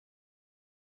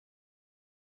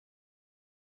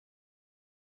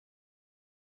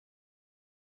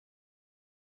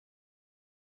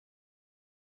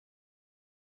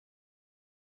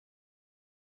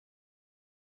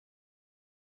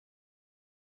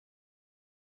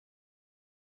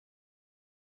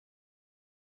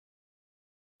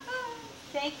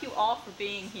thank you all for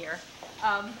being here.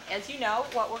 As you know,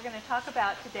 what we're going to talk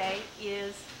about today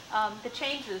is the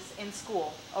changes in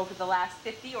school over the last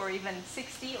 50 or even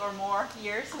 60 or more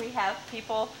years. We have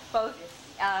people, both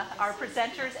our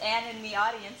presenters and in the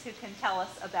audience, who can tell us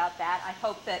about that. I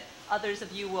hope that others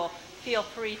of you will feel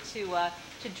free to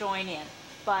join in.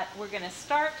 But we're going to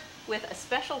start with a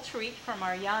special treat from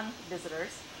our young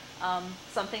visitors.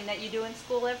 Something that you do in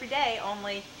school every day,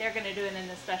 only they're going to do it in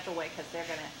a special way because they're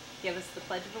going to give us the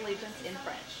Pledge of Allegiance in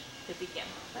French to begin.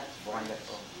 That's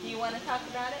wonderful. Do you want to talk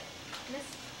about it, Miss?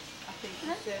 I think you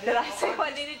said it. Did I say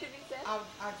what needed to be said?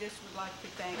 I just would like to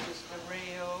thank Mr.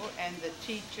 Rayo and the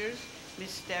teachers, Miss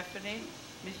Stephanie,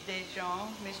 Miss Dejon,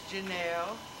 Miss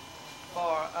Janelle,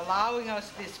 for allowing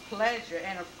us this pleasure.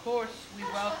 And of course, we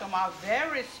welcome our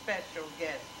very special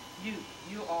guest.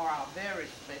 You are our very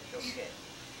special guest.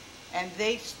 And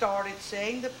they started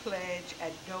saying the pledge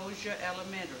at Dozier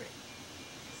Elementary.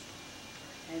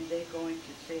 And they're going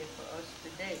to say it for us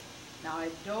today. Now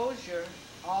at Dozier,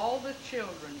 all the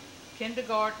children,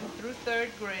 kindergarten through 3rd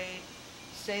grade,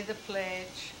 say the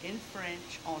pledge in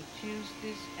French on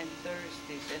Tuesdays and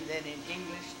Thursdays, and then in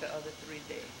English the other 3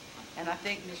 days. And I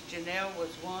think Miss Janelle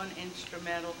was one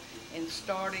instrumental in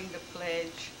starting the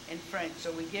pledge in French.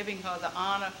 So we're giving her the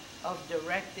honor of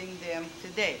directing them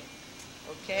today.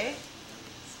 Okay?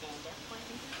 Stand up,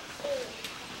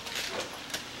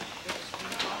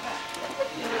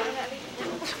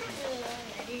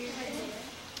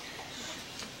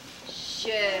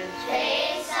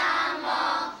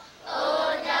 Récemment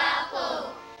au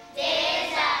drapeau des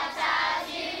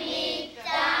États-Unis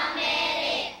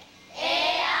d'Amérique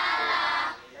et à la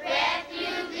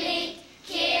République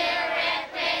qui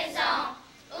représente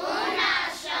une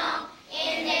nation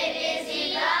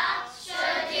indivisible sur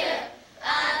Dieu,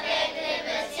 avec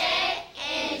liberté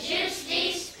et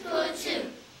justice pour tous.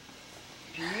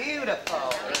 Beautiful.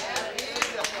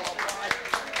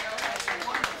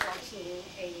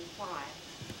 1985.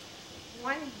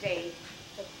 One day,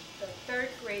 the 3rd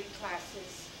grade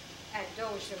classes at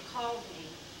Dozier called me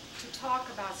to talk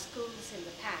about schools in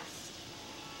the past.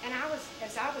 And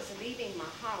as I was leaving my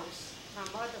house, my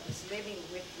mother was living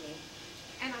with me.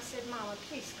 And I said, Mama,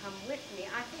 please come with me.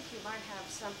 I think you might have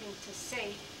something to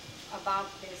say about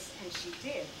this. And she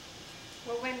did.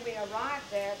 Well, when we arrived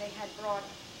there, they had brought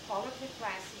all of the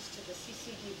classes to the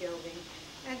CCD building,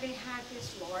 and they had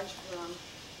this large room.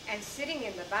 And sitting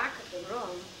in the back of the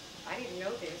room, I didn't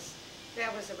know this,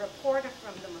 there was a reporter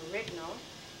from the Meridional,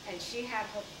 and she had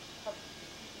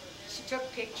she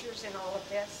took pictures and all of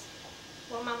this.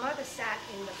 Well, my mother sat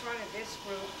in the front of this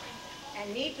group,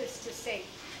 and needless to say,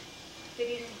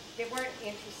 they weren't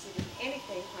interested in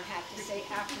anything I had to say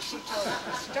after she told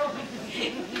her story.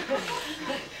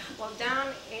 Well,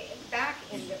 back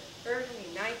in the early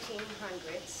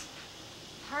 1900s,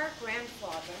 her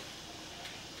grandfather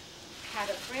had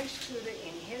a French tutor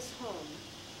in his home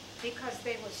because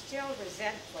they were still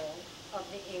resentful of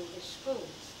the English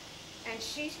schools. And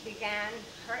she began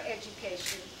her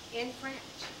education in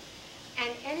French.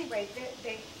 And anyway,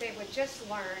 they would just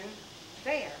learn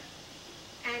there.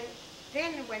 And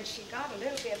then when she got a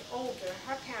little bit older,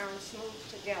 her parents moved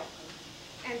to Delcom.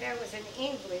 And there was an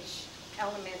English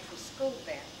elementary school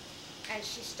there. And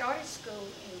she started school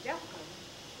in Delcom.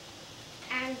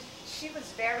 And she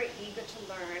was very eager to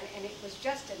learn, and it was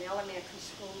just an elementary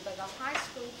school, but the high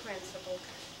school principal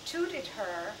tutored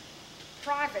her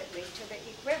privately to the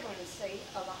equivalency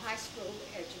of a high school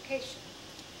education.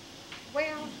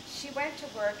 Well, she went to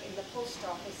work in the post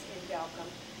office in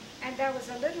Delcom, and there was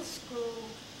a little school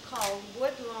called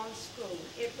Woodlawn School.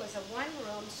 It was a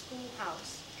one-room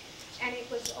schoolhouse, and it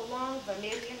was along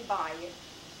Vermilion Bayou.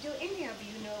 Do any of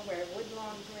you know where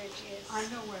Woodlawn Bridge is? I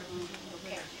know where Woodlawn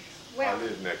Bridge is. Well, I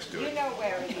live next to it. You know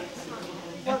where it is.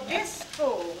 Well, this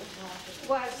school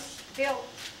was built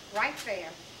right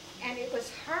there, and it was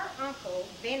her uncle,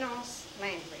 Vincent,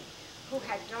 who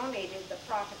had donated the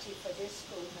property for this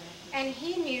school. And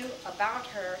he knew about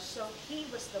her, so he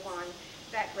was the one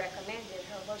that recommended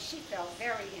her. Well, she felt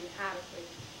very inadequate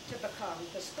to become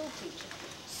the school teacher.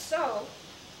 So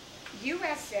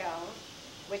USL,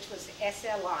 which was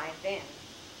SLI then,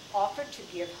 offered to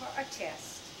give her a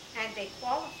test, and they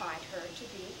qualified her to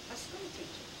be a school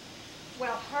teacher.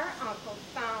 Well, her uncle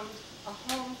found a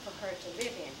home for her to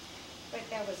live in, but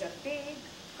there was a big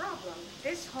problem.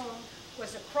 This home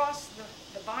was across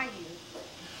the bayou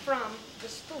from the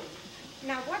school.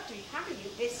 Now, how do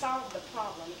they solve the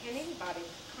problem? Can anybody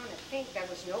kind of think there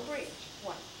was no bridge?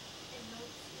 What?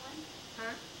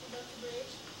 Huh? Built the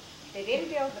bridge. They didn't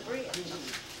build the bridge.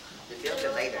 They built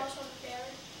it later.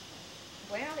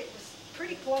 Well, it was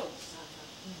pretty close.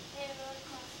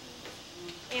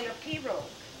 pirogue.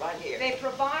 Right here. They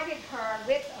provided her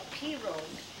with a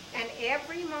pirogue, and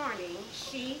every morning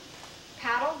she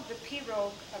paddled the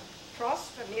pirogue across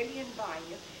Vermilion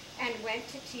Bayou and went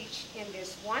to teach in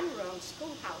this one-room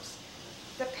schoolhouse.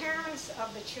 The parents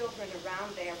of the children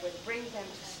around there would bring them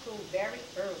to school very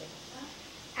early,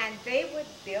 and they would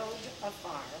build a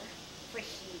fire for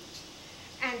heat,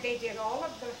 and they did all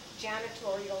of the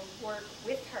janitorial work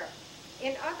with her.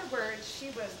 In other words, she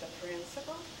was the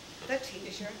principal, the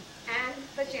teacher, and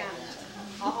the janitor,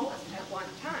 all at one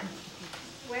time.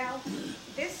 Well,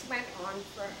 this went on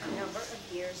for a number of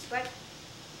years, but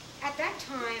at that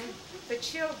time, the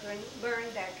children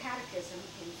learned their catechism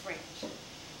in French,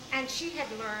 and she had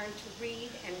learned to read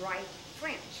and write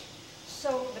French.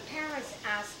 So the parents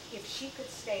asked if she could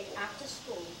stay after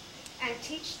school and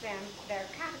teach them their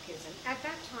catechism. At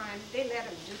that time, they let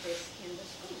them do this in the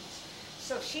schools.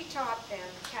 So she taught them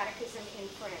catechism in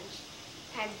French,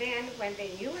 and then when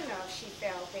they knew enough, she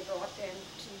felt, they brought them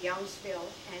to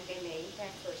Youngsville and they made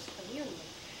their first communion.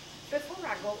 Before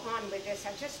I go on with this,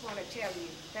 I just want to tell you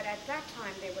that at that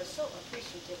time they were so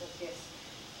appreciative of this.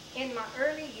 In my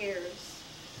early years,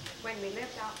 when we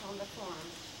lived out on the farm,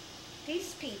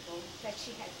 these people that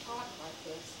she had taught like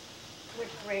this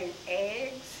would bring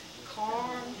eggs,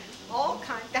 corn, all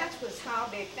kinds. That was how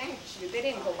they thanked you. They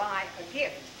didn't go buy a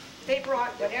gift. They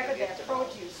brought whatever their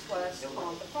produce was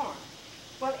on the farm.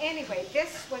 Well, anyway, she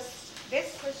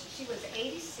was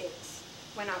 86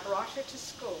 when I brought her to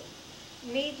school.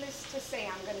 Needless to say,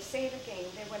 I'm going to say it again,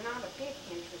 they were not a bit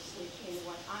interested in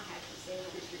what I had to say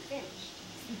when she finished.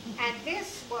 And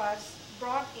this was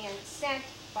brought in, sent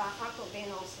by Uncle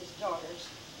Venon's daughters.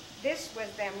 This was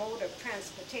their mode of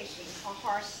transportation, a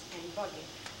horse and buggy.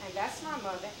 And that's my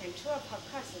mother and two of her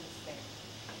cousins there.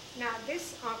 Now,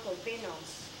 this Uncle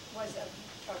Venon's was a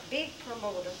big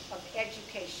promoter of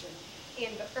education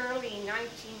in the early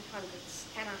 1900s,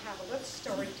 and I have a little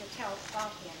story to tell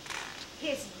about him.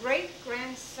 His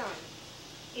great-grandson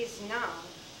is now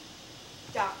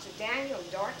Dr. Daniel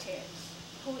Dortez,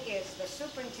 who is the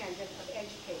superintendent of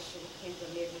education in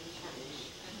Vermilion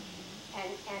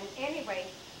County. And anyway,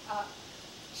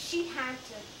 she had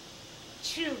to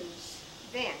choose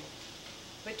then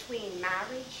between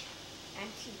marriage and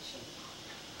teaching.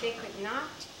 They could not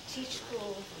teach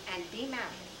school and be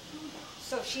married.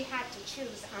 So she had to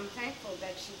choose. I'm thankful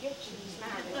that she did choose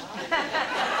marriage.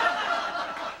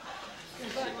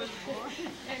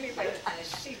 Anyway,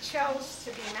 she chose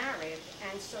to be married,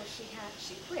 and so she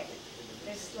quit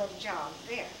this little job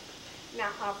there. Now,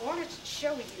 I wanted to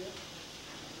show you,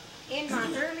 in my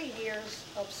early years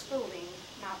of schooling,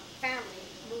 my family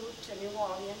moved to New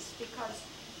Orleans because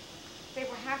they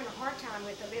were having a hard time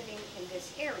with the living in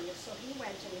this area, so he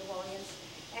went to New Orleans,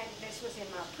 and this was in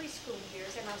my preschool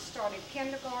years, and I started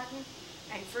kindergarten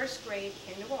and first grade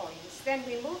in New Orleans. Then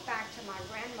we moved back to my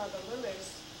grandmother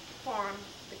Lily's farm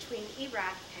between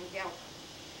Erath and Delcom.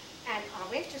 And I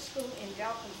went to school in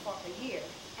Delcom for a year,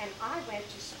 and I went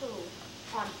to school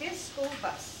on this school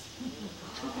bus.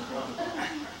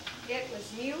 It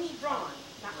was mule drawn.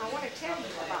 Now I want to tell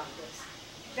you about this.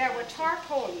 There were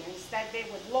tarpaulins that they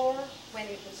would lower when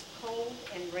it was cold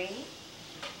and rainy,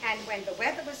 and when the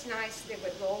weather was nice, they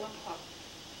would roll them up.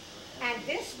 And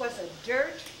this was a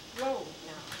dirt road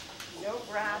now. No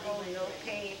gravel, no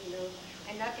paved,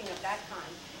 and nothing of that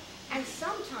kind. And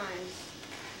sometimes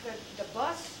the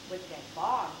bus would get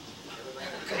bogged.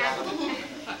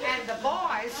 And the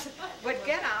boys would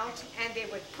get out and they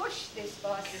would push this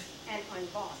bus and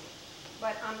unbog it.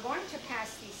 But I'm going to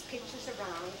pass these pictures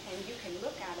around and you can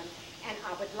look at them. And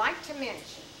I would like to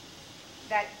mention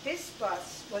that this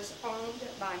bus was owned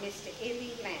by Mr.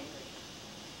 Ely Landry.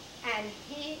 And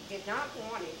he did not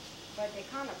want it, but they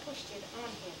kind of pushed it on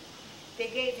him. They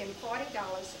gave him $40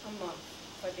 a month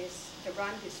for this, to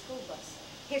run this school bus.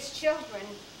 His children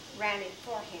ran it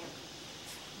for him.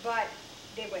 But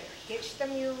they would hitch the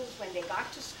mules. When they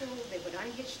got to school, they would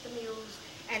unhitch the mules,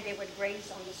 and they would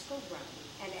graze on the school ground.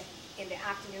 And in the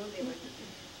afternoon, they would.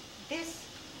 This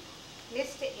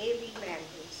Mr. Ely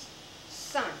Landry's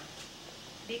son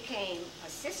became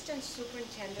assistant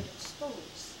superintendent of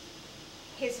schools.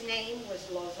 His name was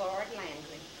Lazard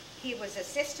Landry. He was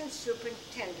assistant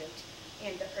superintendent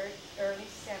in the early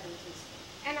 70s.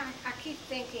 And I keep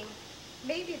thinking,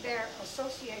 maybe their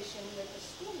association with the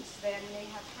schools then may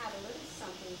have had a little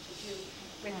something to do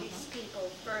with these people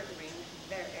furthering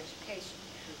their education.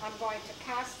 I'm going to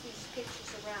pass these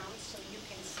pictures around so you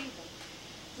can see them.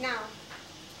 Now,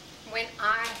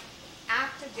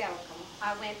 after Delcom,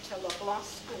 I went to LeBlanc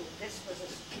School. This was a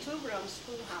two-room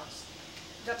schoolhouse.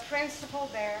 The principal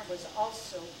there was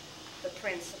also the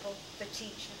principal, the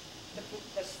teacher, the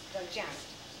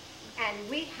janitor. And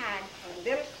we had a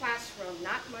little classroom,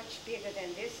 not much bigger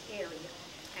than this area.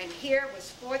 And here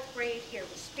was 4th grade, here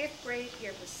was 5th grade,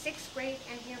 here was 6th grade,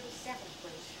 and here was 7th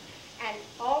grade. And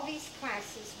all these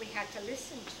classes we had to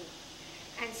listen to.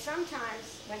 And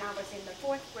sometimes when I was in the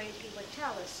 4th grade, he would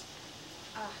tell us,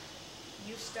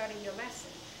 you study your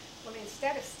lesson. Well,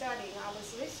 instead of studying, I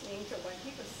was listening to what he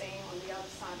was saying on the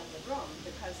other side of the room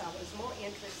because I was more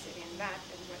interested in that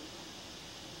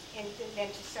than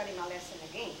to study my lesson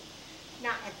again.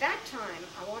 Now, at that time,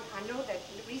 I know that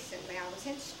recently I was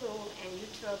in school and you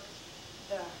took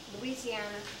the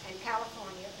Louisiana and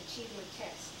California Achievement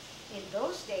Test. In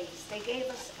those days, they gave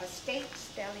us a state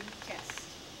spelling test.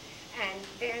 And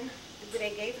then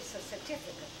they gave us a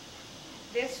certificate.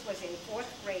 This was in 4th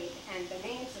grade, and the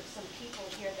names of some people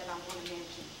here that I want to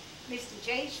mention. Mr.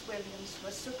 J.H. Williams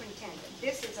was superintendent.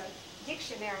 This is a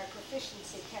dictionary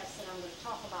proficiency test that I'm going to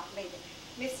talk about later.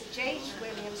 Mr. J.H.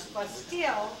 Williams was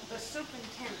still the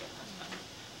superintendent.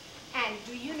 And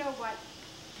do you know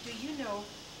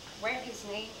where his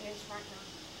name is right now?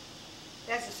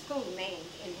 There's a school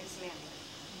named in his memory.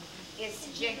 It's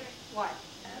what?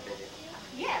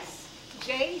 Yes,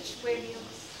 J.H.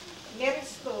 Williams Middle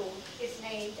School is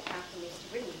named after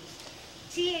Mr. Williams.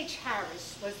 T.H.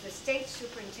 Harris was the state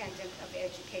superintendent of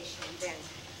education then,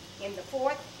 in the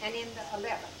 4th and in the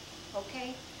 11th,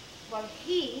 okay? Well,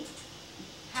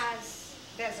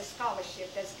 there's a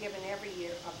scholarship that's given every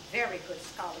year, a very good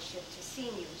scholarship to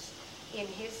seniors in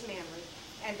his memory,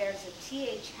 and there's a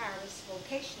T.H. Harris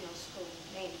Vocational School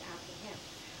named after him.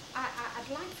 I'd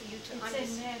like for you to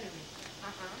understand.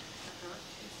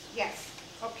 Yes,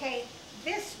 okay.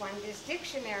 This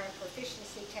dictionary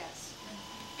proficiency test.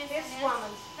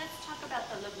 Let's talk about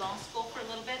the LeBlanc School for a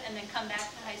little bit and then come back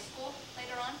to high school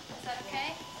later on. Is that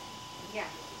okay? Yeah.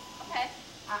 Okay.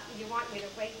 You want me to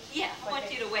wait? Yeah, I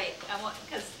want you to wait.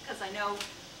 Because I know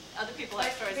other people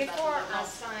have stories about the Before I LeBlanc.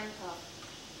 sign up,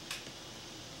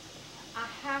 I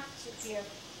have to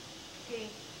pay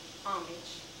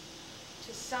homage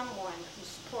to someone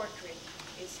whose portrait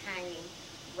is hanging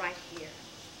right here.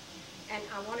 And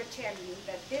I want to tell you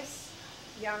that this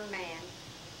young man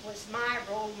was my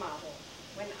role model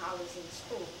when I was in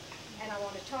school. And I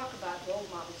want to talk about role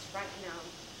models right now.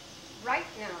 Right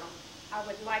now, I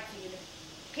would like for you to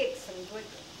pick some good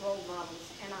role models,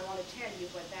 and I want to tell you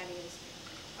what that is.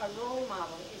 A role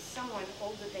model is someone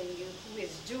older than you who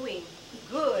is doing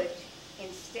good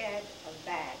instead of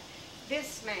bad.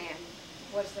 This man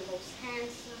was the most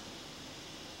handsome,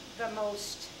 the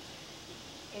most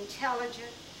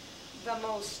intelligent, the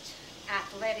most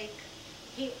athletic.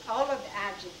 All of the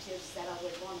adjectives that I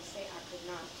would want to say, I could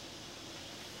not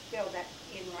fill that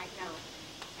in right now.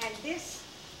 And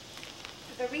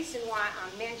the reason why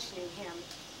I'm mentioning him,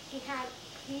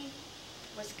 he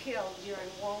was killed during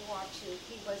World War II.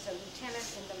 He was a lieutenant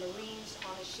in the Marines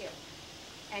on a ship.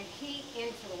 And he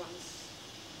influenced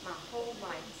my whole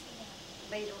life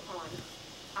later on.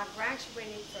 I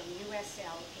graduated from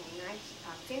USL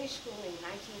I finished school in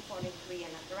 1943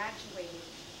 and I graduated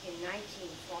in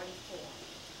 1944.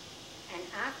 And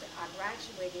after I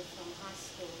graduated from high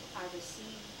school, I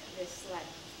received this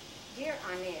letter. Dear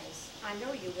Inez, I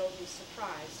know you will be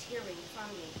surprised hearing from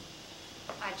me.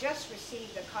 I just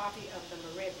received a copy of the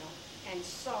Vermilion and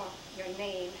saw your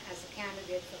name as a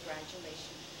candidate for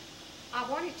graduation. I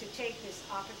wanted to take this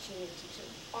opportunity to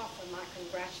offer my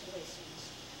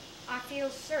congratulations. I feel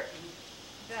certain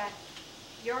that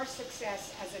your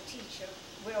success as a teacher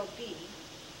will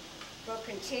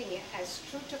continue as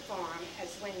true to form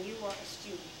as when you were a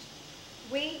student.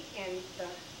 We in the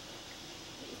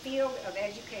field of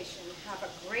education have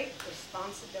a great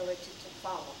responsibility to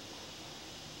follow.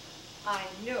 I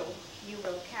know you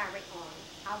will carry on.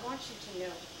 I want you to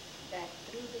know that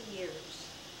through the years,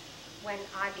 when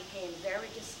I became very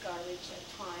discouraged at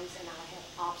times and I had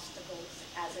obstacles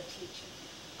as a teacher,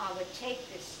 I would take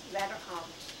this letter out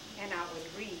and I would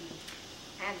read,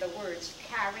 and the words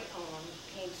 "carry on"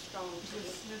 came strong to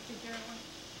me.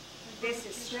 This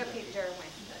is Snooky Derwin.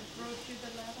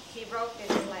 He wrote this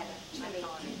letter to me.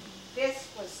 This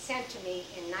was sent to me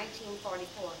in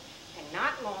 1944, and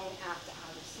not long after I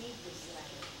received this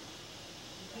letter,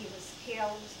 he was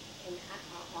killed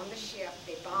on the ship.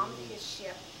 They bombed his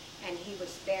ship, and he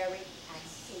was buried at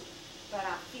sea. But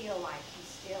I feel like he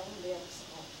still lives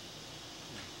on.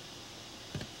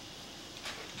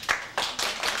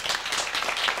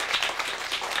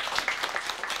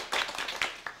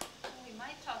 We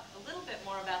might talk a little bit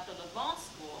more about the LeBlanc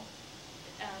School.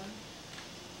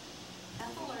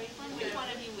 Ethel, or Evelyn, which one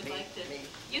of you would like to? Me.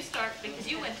 You start because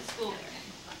you went to school there.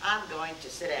 I'm going to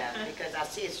sit down because I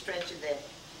see it stretching there.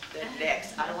 Then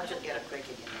next, I don't want you to get a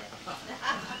cricket in there.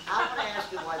 I want to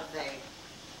ask you one thing.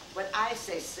 When I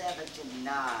say 7 to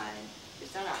 9,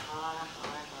 is that a high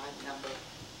number?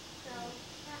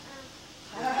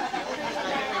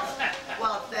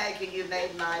 Well, thank you. You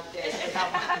made my day. And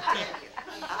I want to tell you,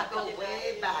 I go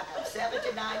way back. I'm 7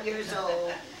 to 9 years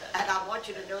old, and I want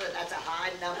you to know that that's a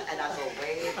high number, and I go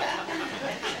way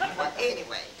back. Well,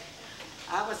 anyway,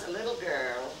 I was a little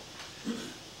girl,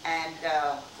 and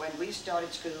when we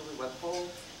started school, we were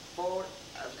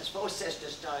four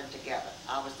sisters started together.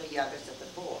 I was the youngest of the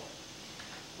four.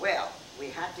 Well, we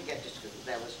had to get to school.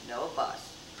 There was no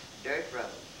bus, dirt road.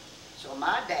 So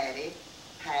my daddy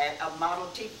had a Model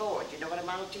T Ford. You know what a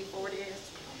Model T Ford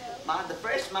is? No. The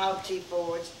first Model T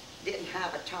Fords didn't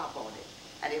have a top on it,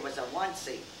 and it was a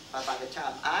one-seat. But by the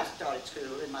time I started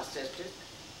school and my sisters,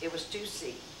 it was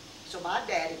two-seat. So my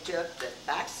daddy took the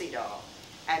back seat off,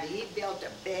 and he built a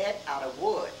bed out of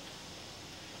wood.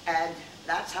 And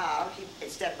that's how,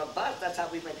 instead of a bus, that's how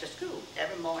we went to school.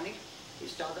 Every morning, you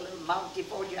start the little Model T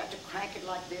Ford, you have to crank it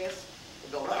like this,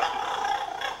 and go,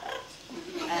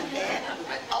 and then we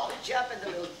would all jump in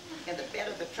the bed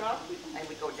of the truck, and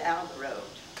we go down the road.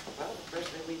 Well, the first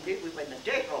thing we did, we went in the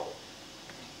dirt hole.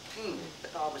 The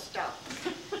car was stopped.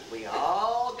 We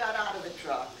all got out of the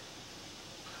truck,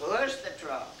 pushed the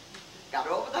truck, got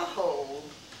over the hole,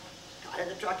 got in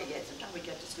the truck again. Sometimes we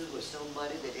get to school, it was so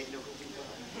muddy they didn't know who we were.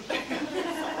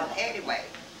 Well, anyway,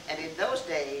 and in those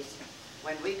days,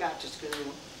 when we got to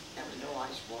school, there was no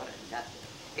ice water, nothing.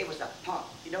 It was a pump.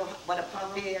 You know what a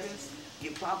pump is?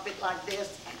 You pump it like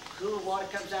this, and cool water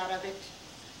comes out of it.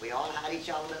 We all had each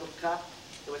our little cup.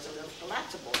 It was a little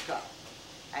collapsible cup.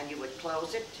 And you would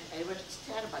close it, and it would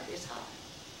stand about this high.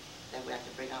 Then we had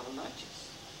to bring our lunches.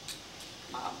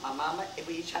 My mama,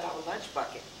 we each had our lunch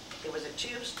bucket. It was a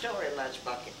two-story lunch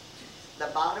bucket. The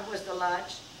bottom was the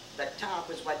lunch, the top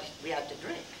was what we had to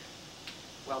drink.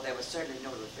 Well, there was certainly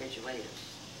no refrigerators.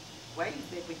 Where do you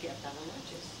think we kept our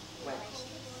lunches? Where?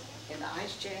 In the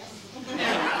ice chest? In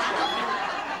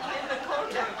the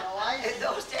cold room. In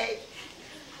those days.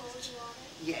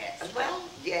 Yes, well,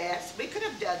 yes, we could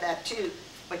have done that too.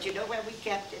 But you know where we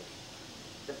kept it?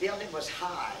 The building was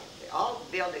high. All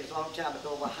buildings a long time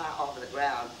ago were high off the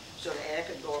ground, so the air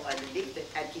could go underneath it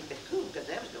and keep it cool, because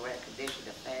there was no air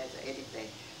conditioner, fans, or anything,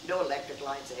 no electric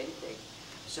lights or anything.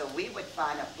 So we would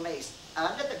find a place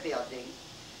under the building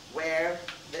where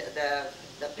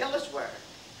the pillars were,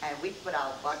 and we put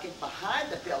our bucket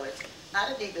behind the pillars,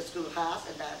 underneath the schoolhouse,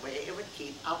 and that way it would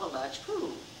keep our lunch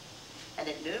cool. And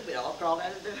at noon, we'd all crawl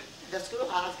out of the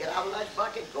schoolhouse, get our lunch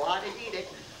bucket, go out and eat it.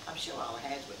 I'm sure our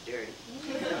hands were dirty.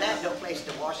 But there was no place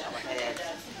to wash our hands.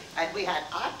 And we had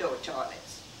outdoor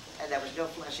toilets, and there was no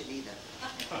flushing either.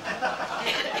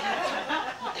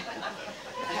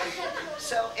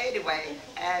 So anyway,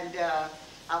 and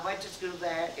I went to school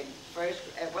there in first,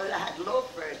 well, I had low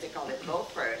first, they call it low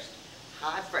first,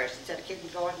 high first, instead of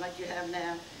kindergarten like you have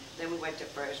now. Then we went to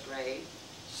first grade,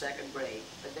 second grade.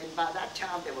 But then by that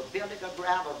time, they were building a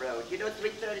gravel road. You know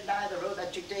 339, the road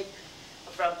that you take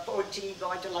from 14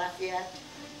 going to Lafayette?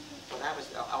 Well, that was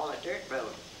all a dirt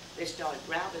road. They started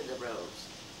graveling the roads.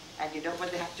 And you know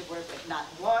what they have to work with? Not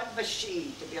one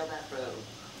machine to build that road.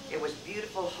 It was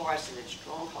beautiful horses and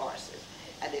strong horses.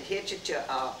 And they'd hitch it to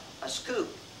a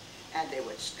scoop. And they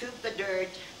would scoop the dirt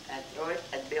and throw it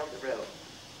and build the road.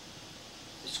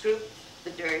 Scoop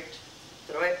the dirt,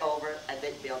 throw it over, and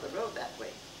they'd build the road that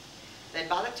way. Then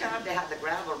by the time they had the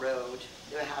gravel road,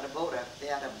 they had a motor. They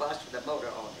had a bus with a motor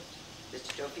on it.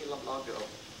 Mr. Joe LeBlanc drove.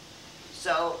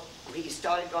 So he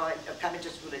started coming to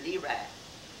school in Iraq.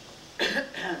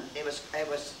 It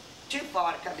was too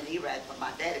far to come in Iraq for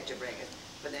my daddy to bring us.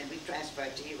 But then we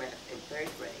transferred to Iraq in third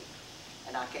grade.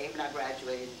 And I came and I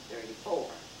graduated in 34.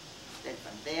 Then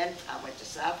from then, I went to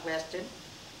Southwestern.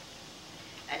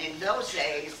 And in those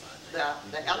days, the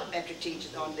elementary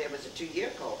teachers on there was a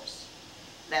 2-year course.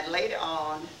 Then later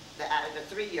on, they added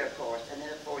a 3-year course and then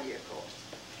a 4-year course.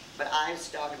 But I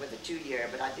started with a 2-year,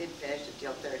 but I didn't finish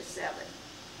until 37.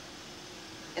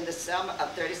 In the summer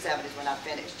of 37 is when I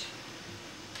finished.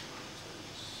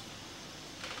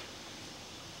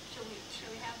 Should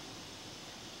we have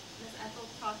Ms. Ethel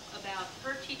talk about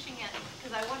her teaching it?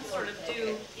 Because I want to sort of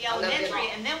do the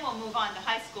elementary, and then we'll move on to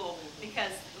high school,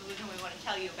 because we want to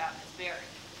tell you about Ms. Berry.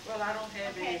 Well, I don't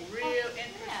have any real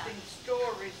interesting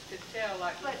stories to tell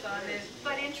like this on this.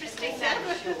 But interesting that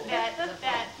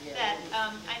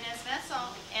Inez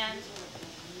Vincent and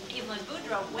Evelyn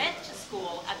Boudreaux went to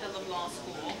school at the LeBlanc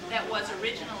School that was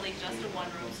originally just a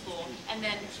one-room school, and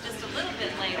then just a little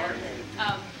bit later,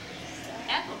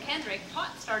 Ethel Kendrick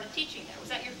started teaching there. Was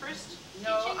that your first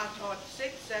No, teaching? I taught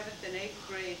 6th, 7th, and 8th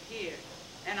grade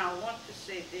I want to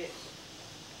say this.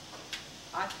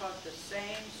 I taught the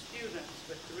same students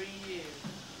for 3 years.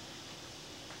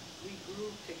 We grew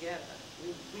together.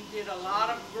 We did a lot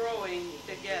of growing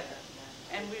together.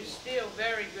 And we're still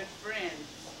very good friends.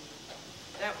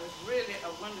 That was really a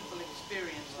wonderful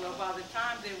experience. Well, by the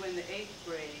time they were in the 8th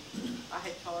grade, I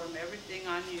had taught them everything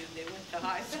I knew. They went to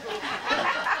high school.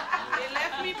 They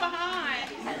left me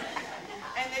behind.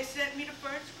 And they sent me to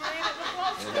 1st grade at the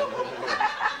law school.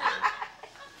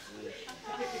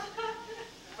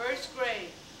 1st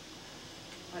grade.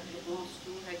 But the law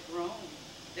school had grown.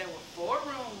 There were 4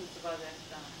 rooms by that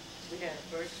time. We had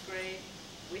 1st grade.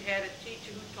 We had a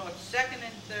teacher who taught 2nd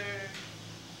and 3rd,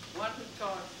 one who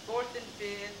taught 4th and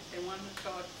 5th, and one who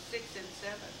taught 6th and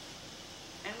 7th.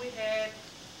 And we had,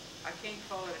 I can't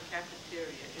call it a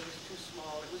cafeteria, it was too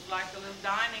small. It was like a little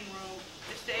dining room.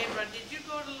 Mr. Abra, did you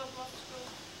go to law school?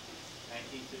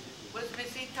 1952. Was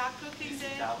Miss Ethel cooking Miss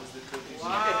then? Ethel was the cooking.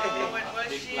 Wow, and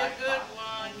was Big she a black good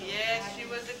pot. one? Yes, she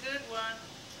was a good one.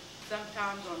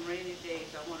 Sometimes on rainy days,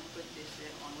 I want to put this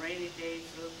in, on rainy days,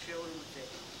 little children would say,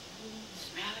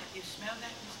 smell it, you smell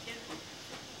that, Miss Kendrick?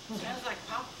 Smells like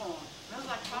popcorn, smells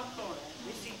like popcorn.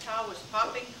 Miss Ethel was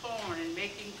popping corn and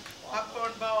making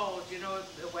popcorn balls. You know,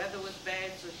 the weather was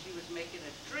bad, so she was making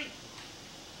a treat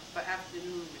for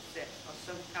afternoon recess, or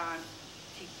sometimes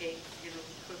tea cakes, you know,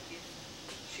 cookies.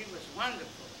 She was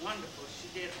wonderful, wonderful. She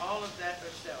did all of that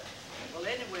herself. Well,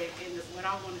 anyway, what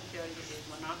I want to tell you is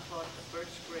when I taught the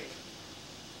 1st grade,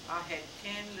 I had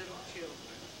 10 little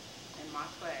children in my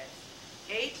class.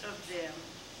 8 of them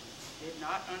did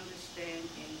not understand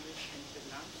English and could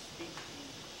not speak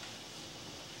English.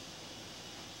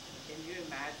 Can you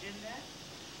imagine that?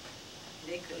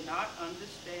 They could not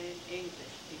understand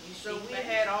English. So we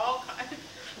had all kinds.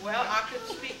 Well, I could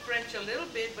speak French a little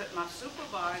bit, but my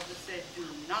supervisor said, do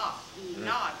not,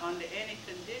 under any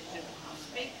condition,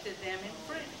 speak to them in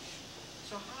French.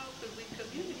 So how could we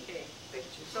communicate?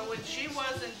 So when she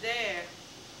wasn't there,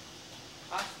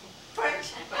 I spoke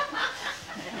French.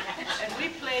 And we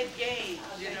played games,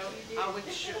 you know.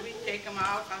 We'd take them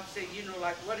out. I'd say, you know,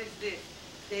 like, what is this?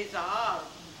 There's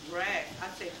grass.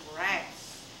 I'd say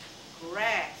grass,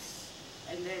 grass.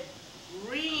 And then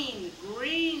green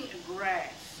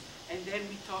grass. And then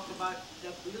we talk about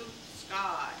the blue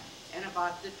sky and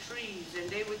about the trees. And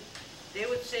they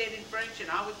would say it in French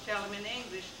and I would tell them in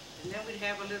English. And then we'd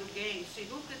have a little game. See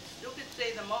who could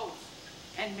say the most.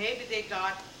 And maybe they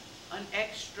got an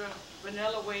extra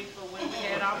vanilla wafer when we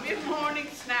had our mid-morning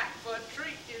snack for a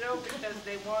treat, you know, because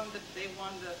they won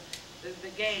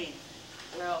the game.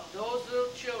 Well, those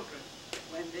little children,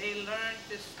 when they learned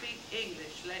to speak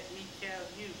English, let me tell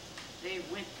you, they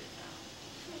went to town.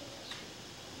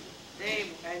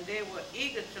 They were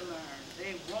eager to learn.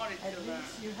 They wanted to learn. At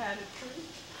least you had a treat.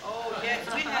 Oh yes,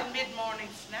 we had mid-morning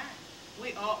snack.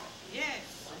 We all,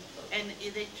 yes, and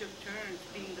they took turns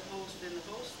being the host and the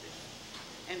hostess.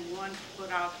 And one put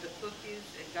out the cookies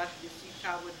and got the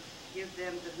teacher would give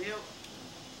them the milk.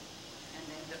 And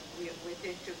then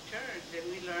they took turns and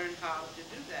we learned how to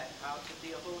do that, how to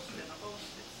be a host and a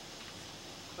hostess.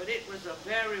 But it was a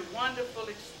very wonderful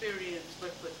experience.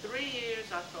 But for 3 years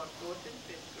I taught 4th and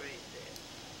 5th grade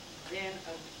there.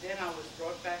 Then I was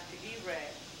brought back to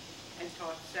ERAD and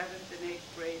taught 7th and 8th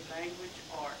grade language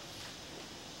arts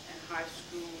and high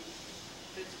school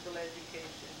physical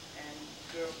education and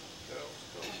girls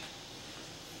school.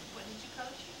 What did you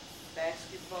coach?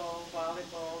 Basketball,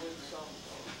 volleyball, and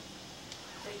softball.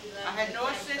 I had no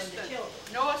assistant.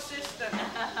 No assistant.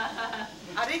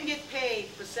 I didn't get paid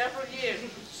for several years.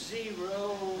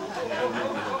 0.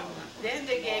 Then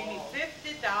they gave me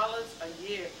 $50 a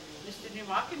year. Mr.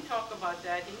 Newman, I can talk about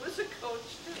that. He was a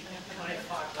coach too.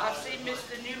 I see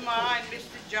Mr. Newman and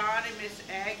Mr. John and Miss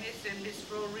Agnes and Miss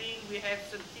Florine. We have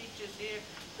some teachers here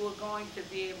who are going to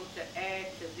be able to add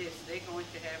to this. They're going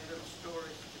to have little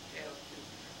stories to tell too.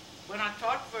 When I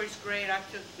taught 1st grade, I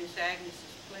took Miss Agnes's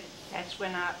place. That's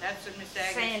when Miss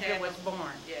Agnes Sandra was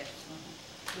born. Yes.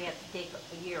 We had to take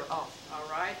a year off. All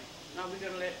right. Now we're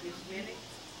going to let Miss Minnie.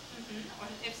 Or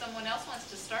if someone else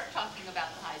wants to start talking about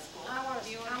the high school. I want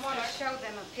do you to show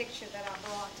them a picture that I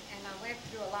brought, and I went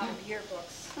through a lot of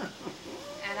yearbooks.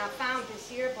 And I found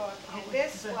this yearbook, and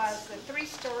this was the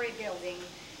 3-story building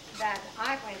that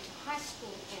I went to high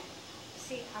school in.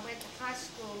 See, I went to high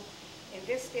school in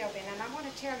this building, and I want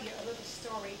to tell you a little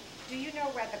story. Do you know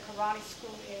where the karate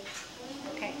school is?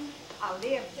 Okay, I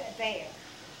lived there,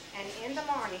 and in the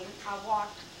morning, I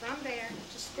walked from there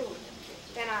to school.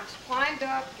 Then I climbed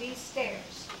up these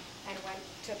stairs and went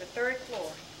to the 3rd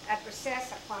floor. At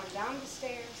recess, I climbed down the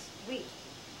stairs. We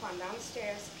climbed down the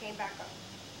stairs, came back up.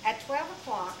 At 12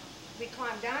 o'clock, We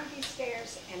climbed down these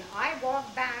stairs, and I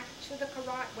walked back to the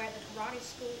karate, where the karate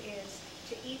school is,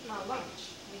 to eat my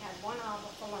lunch. We had 1 hour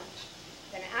for lunch.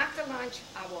 Then after lunch,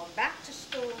 I walked back to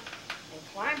school and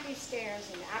climbed these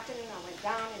stairs. In the afternoon, I went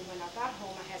down, and when I got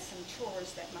home, I had some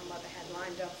chores that my mother had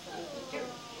lined up for me to do.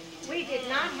 We did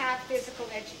not have physical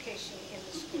education in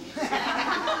the school.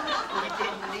 We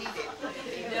didn't need it.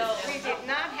 We did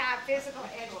not have physical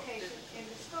education in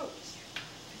the schools.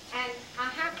 And I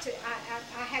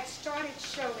had started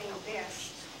showing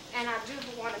this, and I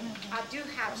do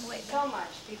have so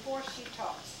much. Before she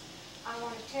talks, I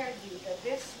want to tell you that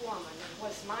this woman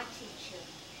was my teacher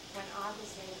when I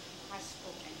was in high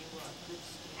school.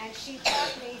 And she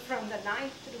taught me from the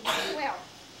 9th through the 12th.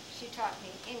 She taught me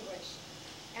English.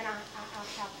 And I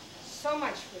have so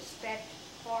much respect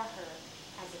for her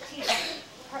as a teacher.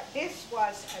 This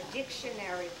was a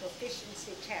dictionary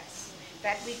proficiency test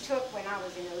that we took when I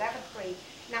was in 11th grade.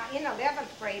 Now, in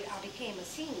 11th grade, I became a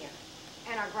senior,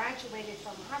 and I graduated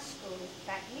from high school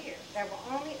that year. There were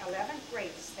only 11th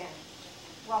grades then.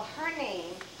 Well, her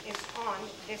name is on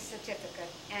this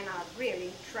certificate, and I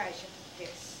really treasure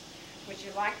this. Would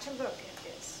you like to look at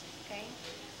this, okay?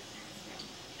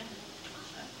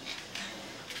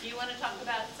 Do you want to talk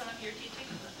about some of your teaching?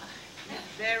 Miss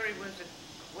Berry was a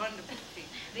wonderful teacher.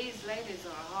 These ladies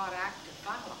are a hard act to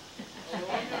follow.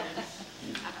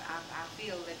 I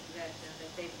feel that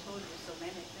they've told you so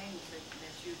many things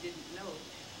that you didn't know,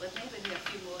 but maybe there are a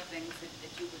few more things that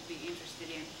you would be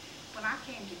interested in. When I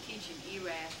came to teach in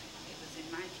ERAS, it was in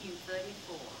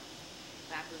 1934.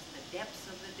 That was the depths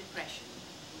of the Depression.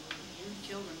 You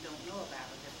children don't know about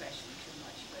the Depression too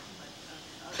much, but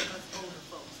us older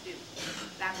folks do.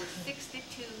 That was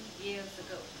 62 years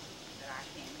ago that I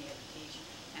came here to teach,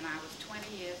 and I was 20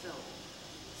 years old.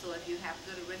 So if you have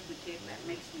good arithmetic, that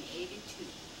makes me 82.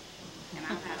 And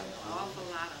I've had an awful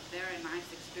lot of very nice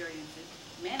experiences,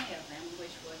 many of them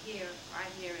which were here,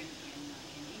 right here in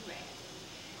ERAS.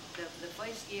 The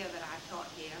first year that I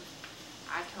taught here,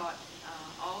 I taught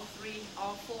all 4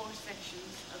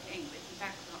 sections of English. In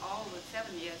fact, for all the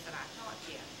 7 years that I taught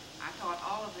here, I taught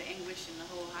all of the English in the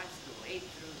whole high school, 8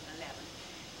 through 11.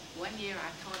 One year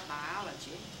I taught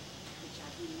biology, which I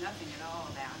knew nothing at all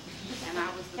about, and I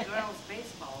was the girls'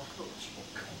 baseball coach.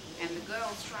 And the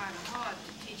girls tried hard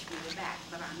to teach me the bat,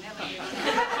 but I never did.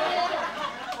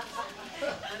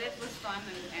 But it was fun,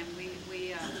 and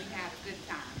we had a good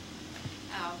time.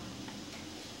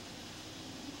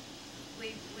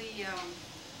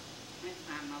 Let's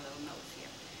find my little notes here.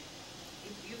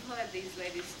 You've heard these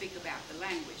ladies speak about the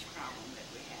language problem that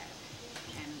we have,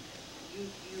 and you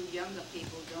younger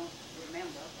people don't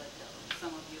remember, but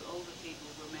some of you older people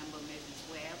remember Mrs.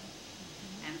 Webb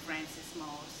and Frances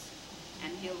Morse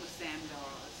and Hilda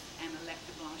Sandors and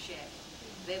Electa Blanchette.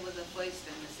 They were the first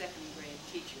and the second grade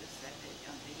teachers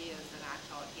of the years that I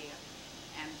taught here,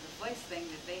 and the first thing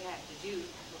that they had to do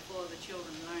before the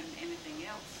children learned anything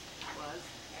else was,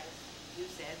 as you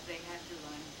said, they had to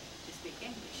learn to speak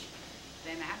English.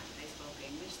 Then after they spoke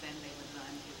English, then they would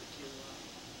learn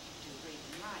to read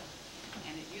and write.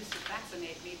 And it used to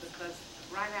fascinate me because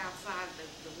right outside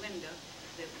the window,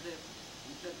 the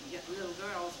little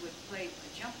girls would play a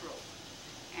jump rope,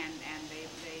 and they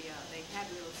had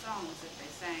little songs that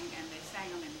they sang, and they sang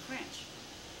them in French.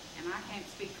 And I can't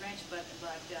speak French, but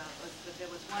there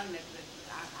was one that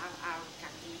I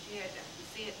can hear it, I can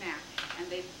see it now. And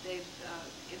it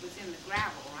was in the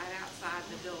gravel right outside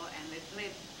the door, and they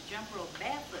played jump rope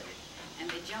barefooted, and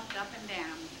they jumped up and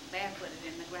down barefooted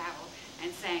in the gravel and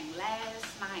sang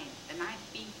 "Last Night, the night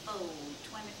before,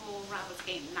 24 robbers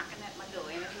came knocking at my door."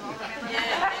 And if you all remember that,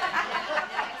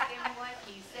 I asked him what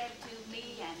he said to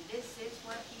me, and this is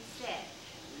what he said: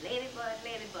 "Ladybird,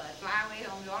 ladybird, fly away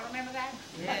home." You all remember that?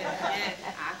 Yes.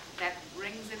 That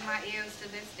rings in my ears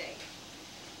to this day.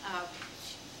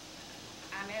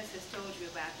 Inez has told you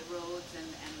about the roads and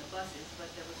the buses, but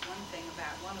there was one thing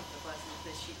about one of the buses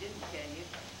that she didn't tell you.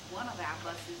 One of our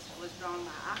buses was drawn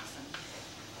by oxen,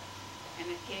 and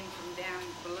it came from down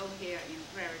below here in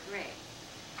Prairie Gray.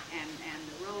 And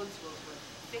the roads were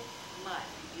thick mud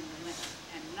in the winter,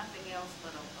 and nothing else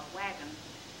but a wagon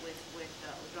with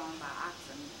drawn by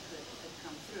oxen could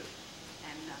come through.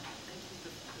 And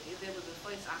they were the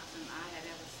first oxen I had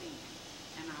ever seen,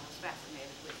 and I was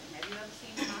fascinated with them. Have you ever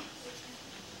seen an ox?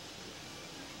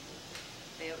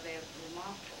 They're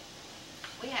remarkable.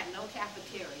 We had no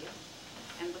cafeteria,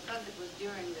 and because it was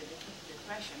during the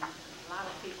Depression, a lot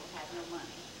of people had no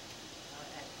money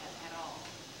at all,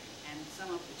 and some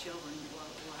of the children were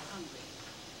hungry.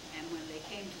 And when they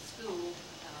came to school,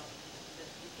 the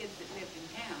kids that lived in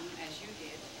town, as you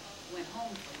did, went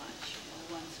home for lunch, and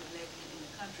the ones who lived in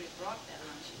the country brought their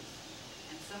lunches.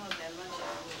 and some of their lunches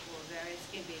were very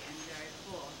skimpy and very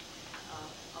poor.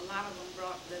 A lot of them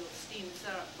brought little steamed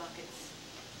syrup buckets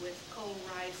with cold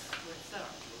rice with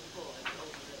syrup poured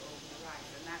over the rice,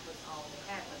 and that was all they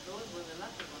had. But those were the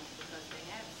lucky ones because they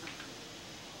had something.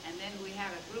 And then we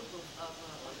had a group of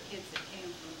kids that came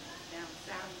from down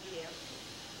south here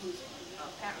whose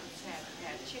parents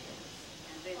had chickens,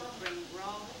 and they would bring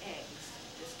raw eggs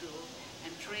to school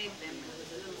and trade them. There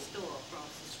was a little store across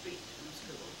the street from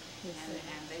school,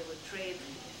 and they would trade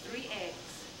 3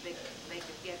 eggs. They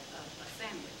could get a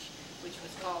sandwich, which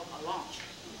was called a launch.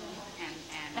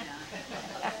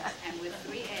 And with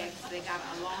 3 eggs, they got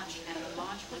a launch, and the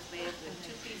launch was made with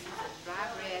 2 pieces of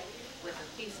dry bread with a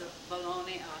piece of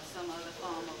bologna or some other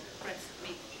form of pressed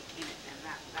meat in it, and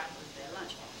that was their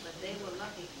lunch. But they were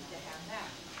lucky to have that.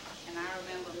 And I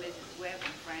remember Mrs. Webb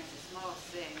and Francis Moss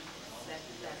saying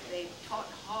that they taught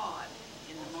hard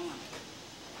in the morning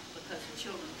because the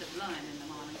children could learn in the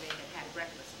morning. They had had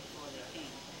breakfast before they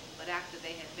came. But after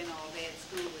they had been all day at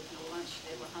school with no lunch,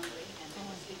 they were hungry and they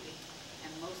were sleepy. And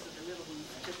most of the little ones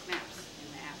took naps in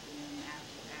the afternoon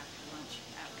after lunch,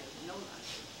 after no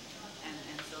lunch.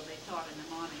 And so they taught in the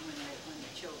morning when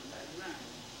the children could learn.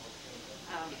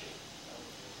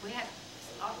 We had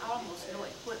almost no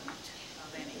equipment of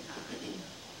any kind.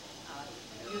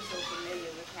 You're so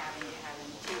familiar with having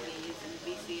TVs and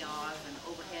VCRs and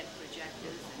overhead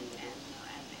projectors and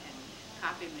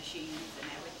copy machines and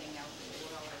everything else in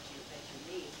the world that you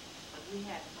need. But we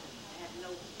had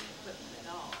no equipment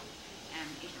at all. And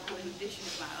in addition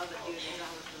to my other duties, I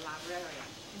was the librarian.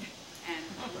 And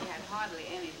we had hardly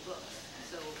any books.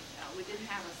 So we didn't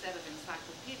have a set of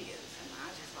encyclopedias. And I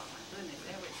just thought, my goodness,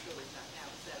 every school has got to have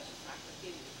a set of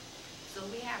encyclopedias. So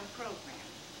we had a program.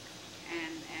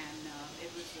 And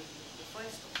it was the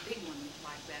first big one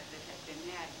like that had been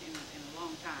had in a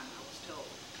long time, I was told.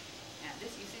 And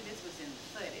this, you see, this was in the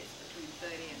 30s, between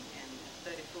 30 and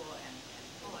 34 and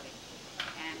 40.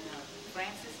 And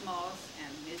Francis Moss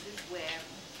and Mrs. Webb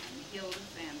and Hilda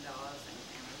Sandoz and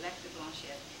Electa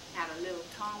Blanchette had a little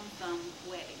Tom Thumb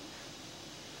wedding.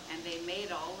 And they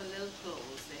made all the little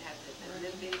clothes. They had the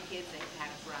little bitty kids. They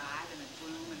had a bride and a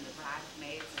groom and the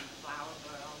bridesmaids and the flower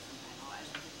girls and all. It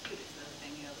was the cutest little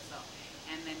thing you ever saw.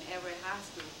 And then every high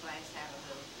school class had a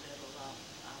little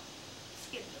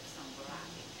skit of some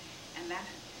variety. And that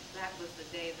was the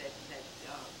day that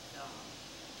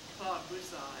Claude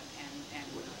Broussard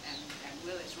and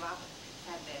Willis Robert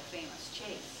had their famous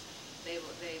chase. They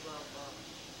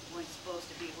weren't supposed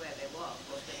to be where they were. Of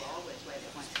course, they were always where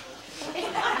they weren't supposed to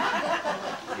be.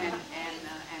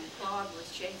 and Claude was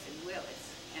chasing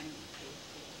Willis. And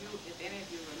if any of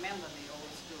you remember the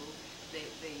old school, the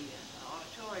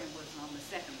auditorium was on the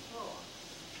 2nd floor,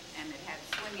 and it had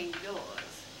swinging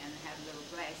doors, and it had little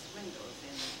glass windows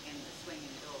in the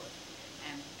swinging doors.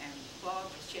 And Claude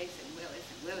was chasing Willis,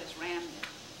 and Willis ran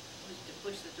to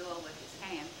push the door with his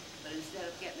hand, but instead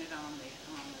of getting it on the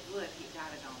wood, he got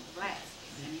it on the glass,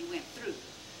 and he went through.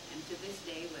 And to this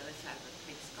day, Willis has a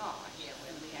big scar here,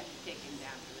 and we had to take him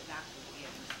down to the doctor to get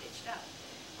him stitched up.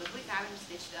 But we got him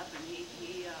stitched up, and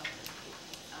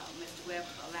Mr. Webb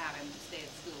allowed him to stay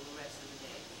at school the rest of the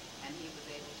day, and he was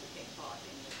able to take part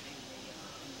in the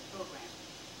program.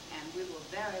 And we were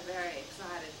very, very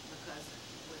excited because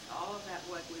with all of that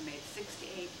work, we made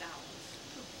 $68.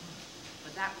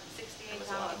 But that $68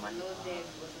 in those days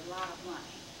was a lot of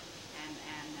money.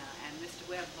 And Mr.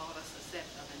 Webb bought us a set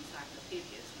of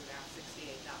encyclopedias with our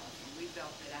 $68. And we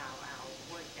felt that our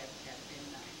work had been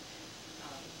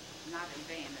not in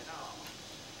vain at all.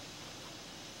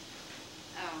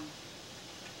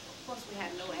 Of course, we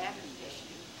had no air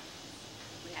conditioning.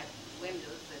 We had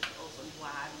windows that opened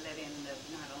wide, let in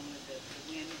not only the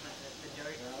wind, but the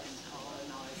dirt and all the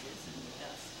noises and the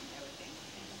dust and everything.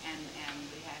 And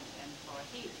we had, and for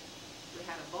heat, we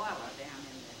had a boiler down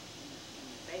in the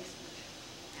basement.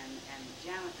 And the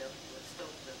janitor would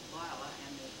stoke the boiler,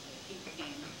 and the heat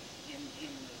came in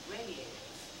the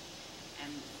radiators.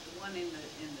 And the one in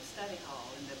the study hall,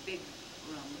 in the big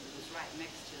room, it was right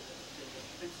next to the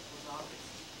principal's office.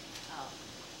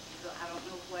 So I don't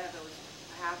know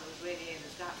how those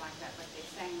radiators got like that, but they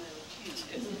sang little tunes.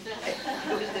 It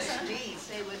was the streets.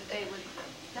 They would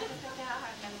da da da da,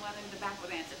 and then one in the back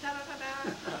would answer da da da da,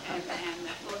 and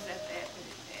of course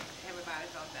everybody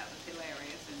thought that was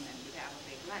hilarious, and then we'd have a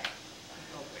big laugh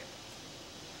over it.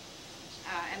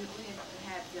 And we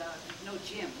had no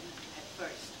gym at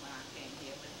first when I came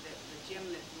here, but the gym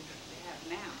that we have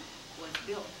now was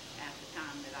built at the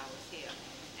time that I was here,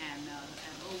 and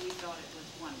we thought it was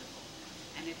wonderful.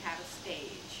 And it had a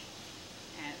stage,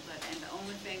 and the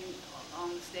only thing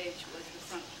on the stage was the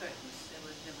front curtains.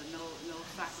 There were no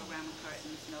cyclorama curtains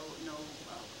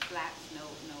slats, no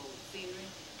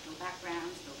scenery, no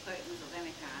backgrounds, no curtains of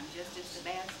any kind, just a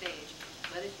bare stage.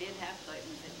 But it did have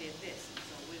curtains that did this, and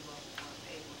so we were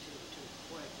able to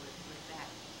work with that.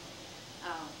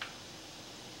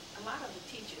 A lot of the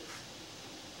teachers,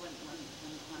 when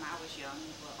I was young,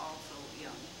 were also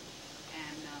young,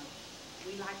 and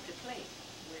we liked to play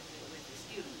with the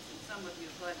students. And some of you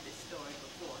have heard this story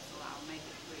before, so I'll make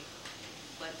it brief.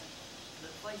 But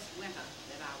the first winter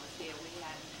that I was here, we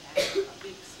had a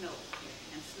big snow,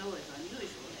 and snow is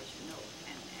unusual, as you know,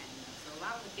 and so a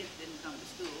lot of the kids didn't come to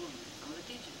school, and some of the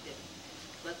teachers didn't.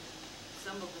 But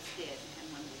some of us did, and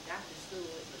when we got to school,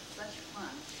 it was such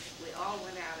fun. We all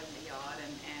went out in the yard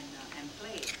and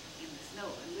played in the snow,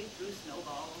 and we threw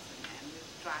snowballs, and we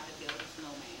tried to build a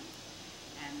snowman.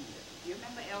 And you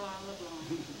remember L.R.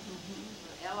 LeBlanc?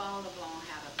 L.R. LeBlanc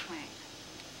had a plank,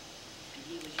 and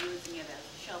he was using it as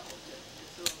a shovel to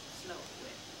throw the snow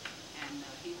with. And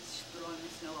he was throwing the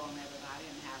snow on everybody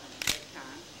and having a great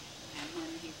time. And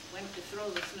when he went to throw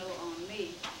the snow on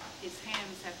me, his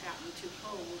hands had gotten too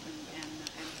cold and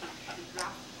he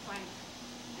dropped the plank.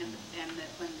 And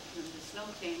when the snow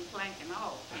came, plank and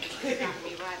all, it got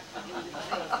me right in the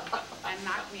face and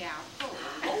knocked me out cold.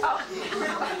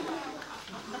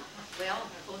 Well,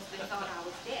 of course, they thought I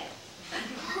was dead.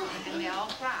 And they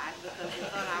all cried because they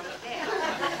thought I was dead.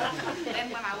 Then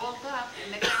when I woke up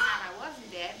and they found out I wasn't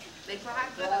dead, they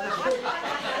cried because I wasn't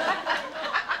dead.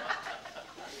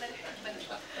 But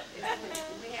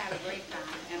we had a great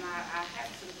time, and I had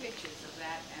some pictures of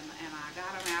that, and I got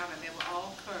them out, and they were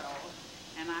all curled,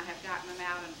 and I have gotten them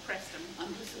out and pressed them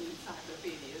under some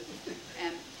encyclopedias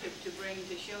and to bring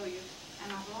to show you, and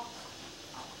I've lost them.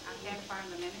 I can't find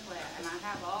them anywhere, and I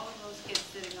have all of those kids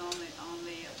sitting on the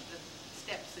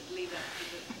steps that lead up to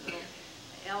the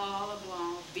L.R.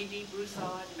 LeBlanc, B.D.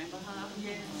 Broussard, remember her?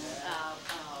 Yes.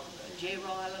 J.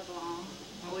 Roy LeBlanc,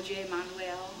 O.J.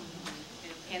 Manuel,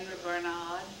 Henry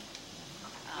Bernard,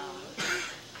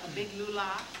 a big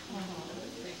Lula.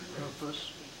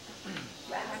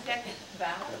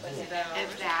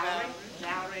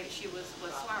 Valerie, she was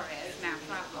Suarez, now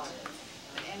Papa.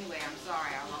 But anyway, I'm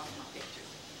sorry, I lost my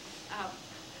pictures.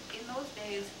 In those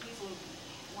days, people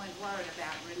weren't worried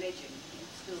about religion in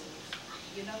schools.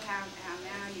 You know how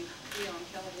now you see on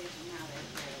television how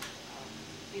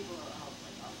people are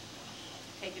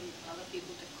taking other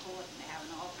people to court and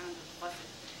having all kinds of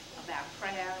fusses about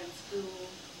prayer in school.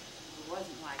 It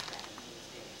wasn't like that in those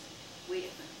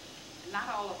days. Not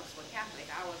all of us were Catholic.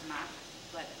 I was not,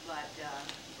 but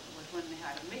when we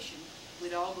had a mission,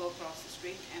 we'd all go across the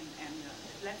street and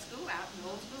let school out, and the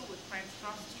whole school would prance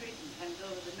across the street and go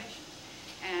to the mission.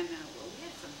 And well, we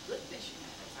had some good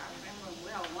missionaries. I remember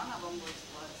well. One of them was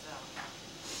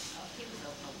he was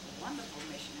a wonderful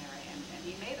missionary, and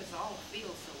he made us all feel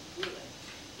so good.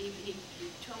 He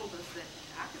told us that,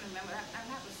 I can remember that, and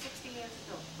that was 60 years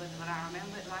ago, but I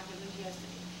remember it like it was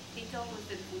yesterday. He told us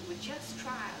that if we would just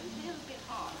try a little bit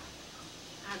harder,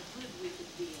 how good we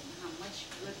could be and how much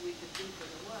good we could do for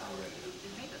the world. He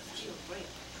made us feel great.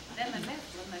 Then the next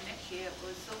year, it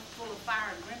was so full of fire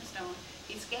and brimstone,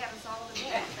 he scared us all to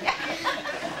death.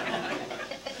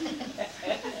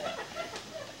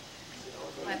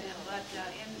 But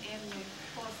in the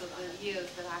course of the years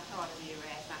that I taught in the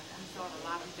U.S., I taught a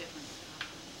lot of different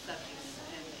subjects,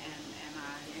 and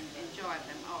I enjoyed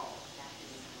them all.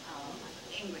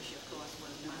 English, of course,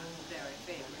 was my very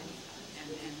favorite,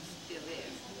 and still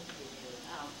is.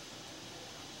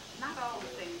 Not all the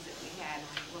things that we had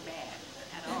were bad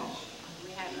at all.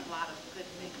 We had a lot of good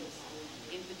things.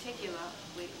 In particular,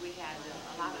 we had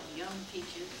a lot of young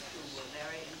teachers who were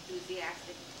very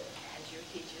enthusiastic, as your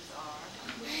teachers are,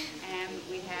 and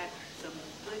we had some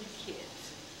good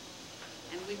kids.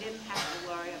 And we didn't have to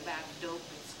worry about dope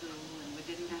at school, and we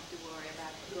didn't have to worry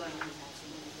about guns at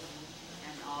school,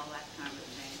 and all that kind of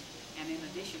thing. And in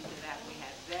addition to that, we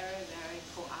had very, very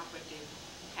cooperative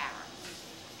parents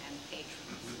and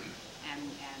patrons. And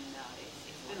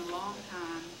it's been a long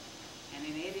time, and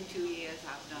in 82 years,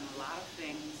 I've done a lot of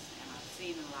things, and I've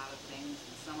seen a lot of things,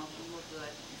 and some of them were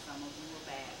good, and some of them were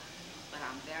bad. But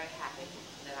I'm very happy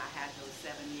that I had those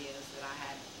 7 years that I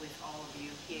had with all of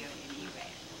you here in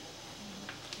Iran.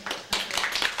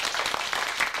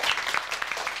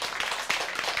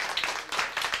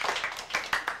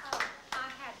 I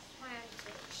had planned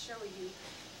to show you.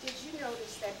 Did you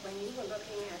notice that when you were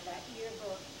looking at that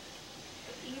yearbook,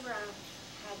 Iran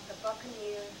had the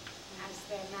Buccaneer as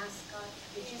their mascot?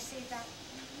 Did you see that?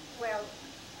 Well,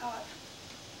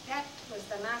 that was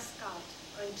the mascot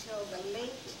until the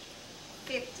late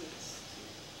 50s.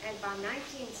 And by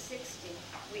 1960,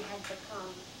 we had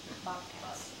become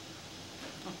Bobcats.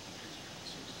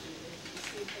 You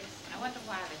see this? I wonder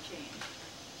why they changed.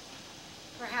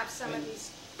 Perhaps some of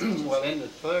these Well, in the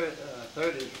 30s,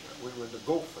 we were the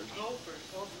Gophers. Gophers,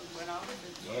 when I was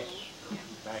in school. Yes, Yeah.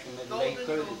 back in the Golden late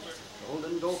 30s. Gophers.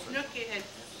 Golden Gophers. Snooki had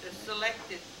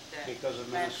selected that. Because of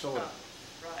mascot. Minnesota.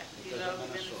 Right, he Because of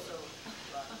loved Minnesota. Minnesota.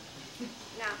 Right.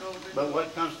 now. Golden But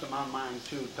what Gophers. comes to my mind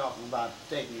too, talking about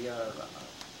taking your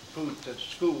food to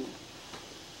school,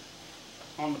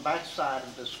 on the back side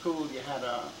of the school you had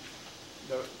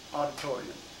the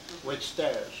auditorium with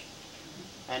stairs.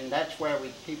 And that's where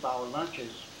we keep our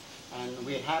lunches. And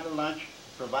we had a lunch,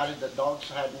 provided the dogs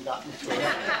hadn't gotten through it. I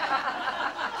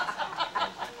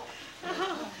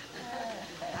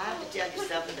have to tell you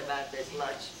something about this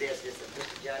lunch business that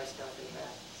Mr. John's talking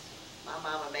about. My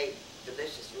mama made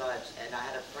delicious lunch, and I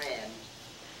had a friend,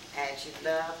 and she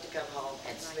loved to come home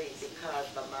and sleep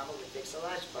because my mama would fix a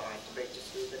lunch bar to bring to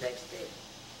school the next day.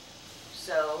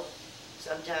 So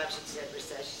sometimes she'd say at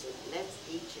recess, she said, let's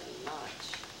eat your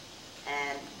lunch.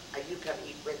 And you come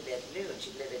eat with me at noon.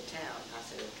 She'd live in town. I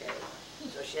said, okay.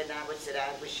 So she and I would sit down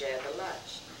and we'd share the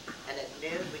lunch. And at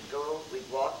noon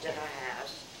we'd walk to her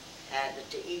house and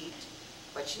to eat.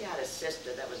 But she had a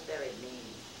sister that was very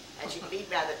mean. And she'd meet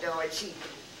me at the door and she'd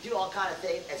do all kind of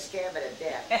things and scare me to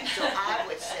death. So I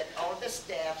would sit on the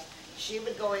steps. She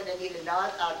would go in and eat a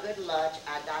good lunch,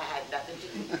 and I had nothing to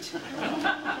eat.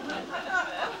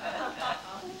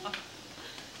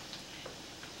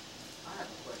 I have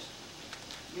a question.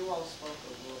 You all spoke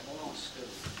of LeBlanc School.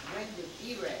 When did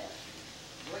ERAF,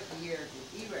 what year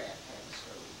did ERAF have a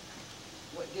school?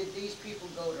 What, did these people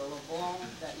go to LeBlanc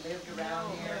that lived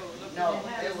around here? No,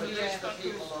 they were just the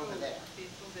people over there.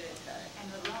 People there. Okay. And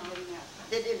the long didn't have.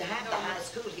 They didn't have the high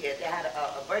school here. They had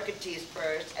a Mercantil's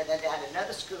first, and then they had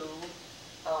another school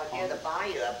near the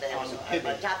bayou up there, on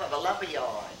on top of a lumber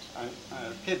yard.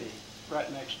 Pibby,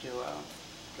 right next to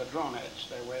the Dronettes,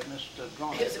 there where Mr.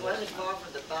 Dronette Because it wasn't is. far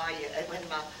from the bayou. And when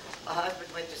my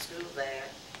husband went to school there,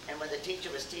 and when the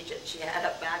teacher was teaching, she had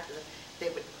a back, they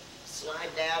would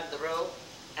slide down the rope,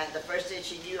 and the first thing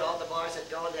she knew, all the boys had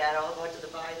gone, they had all gone to the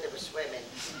bayou, they were swimming.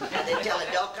 And they'd tell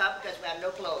her, don't come because we have no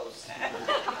clothes.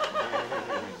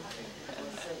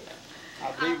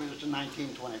 I believe it was in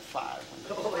 1925.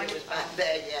 Oh, it was back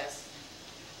there, yes.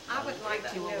 I would like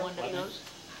to know,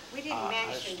 we didn't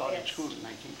I mention started this, school in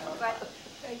but 1925.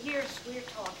 the years we're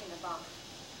talking about,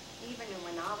 even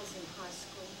when I was in high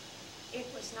school, it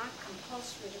was not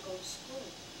compulsory to go to school.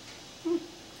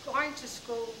 Going to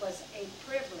school was a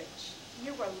privilege.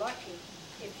 You were lucky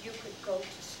if you could go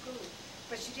to school,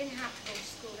 but you didn't have to go to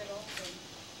school at all.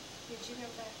 Did you know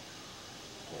that?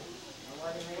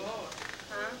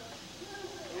 Huh?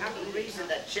 The reason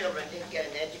that children didn't get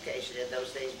an education in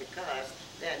those days because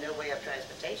they had no way of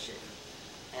transportation.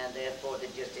 And therefore,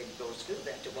 they just didn't go to school.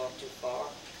 They had to walk too far.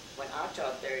 When I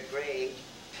taught third grade,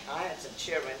 I had some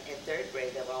children in third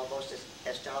grade that were almost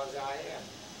as tall as I am.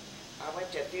 I went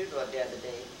to a funeral the other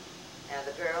day, and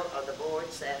the girl on the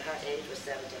board said her age was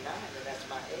 79, and that's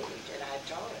my age, and I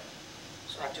taught her.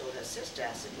 So I told her sister,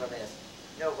 I said, well, there's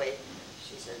no way.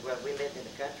 She said, well, we lived in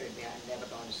the country, and I had never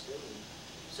gone to school.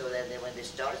 So then when they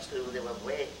started school, they were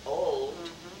way old,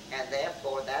 and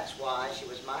therefore that's why she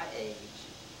was my age,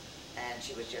 and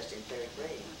she was just in third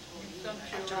grade. Some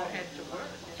children had to work.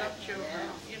 Some children,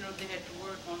 you know, they had to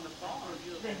work on the farm.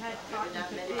 They had Not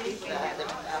many people had the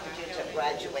opportunity of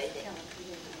graduating.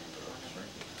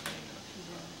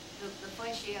 The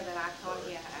first year that I taught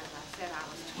here, as I said, I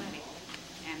was 20,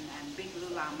 and Big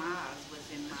Lula Mars was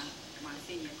in my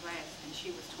senior class, and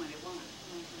she was 21.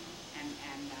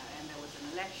 And there was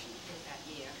an election that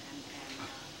year, and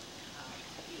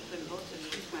you couldn't vote till you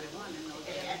were 21 in those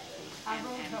days. And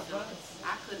so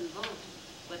I couldn't vote,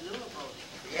 but Lula voted.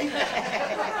 And it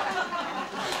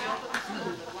was a joke of the school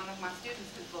that one of my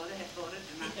students had voted,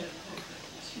 and I couldn't vote.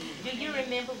 Do you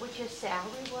remember what your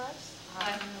salary was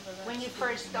when you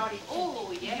first started? Oh,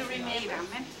 yes, you remember? indeed. I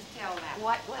meant to tell that.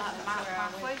 What was it? My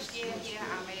first year here,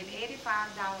 I made $85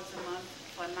 a month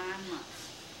for 9 months.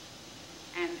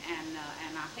 And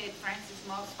I paid Frances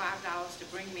Moss $5 to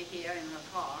bring me here in her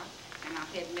car, and I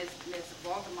paid Miss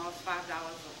Baltimore's $5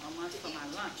 a month for my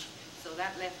lunch. So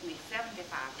that left me $75.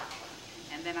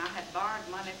 And then I had borrowed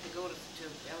money to go to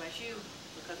LSU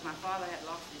because my father had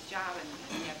lost his job, and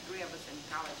we had 3 of us in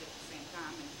college at the same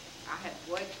time. And I had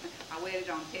worked, I waited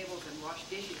on tables and washed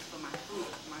dishes for my food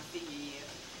my senior year.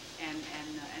 And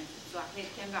so I paid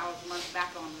 $10 a month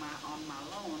back on my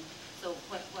loan. So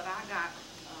what I got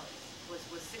was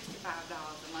 $65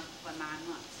 a month for 9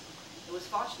 months. It was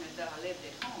fortunate that I lived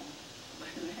at home,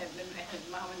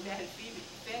 and mom and dad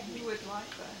fed me. You would like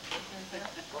that.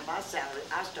 Well, my salary,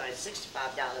 I started $65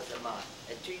 a month.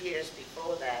 And 2 years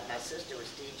before that, my sister was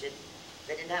teaching.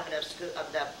 They didn't have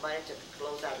enough money to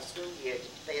close out the school year to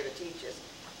pay the teachers,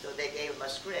 so they gave them a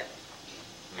script.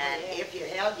 And if you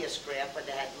held your script when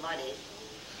they had money,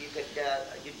 you could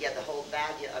you'd get the whole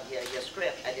value of your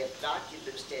script, and if not, you'd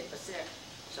lose 10%.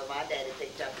 So my daddy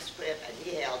picked up the script and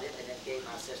he held it and then gave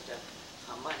my sister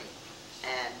her money.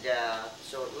 And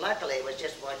so luckily it was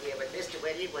just 1 year, but Mr.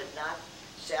 Whitty would not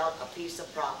sell a piece of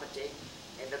property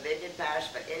in Vermilion Parish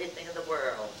for anything in the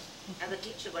world. And the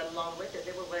teacher went along with it.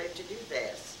 They were willing to do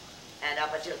this. And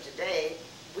up until today,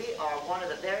 we are one of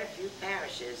the very few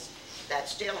parishes that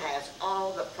still has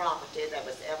all the property that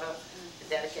was ever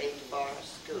dedicated to our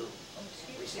school.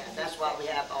 That's why we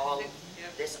have all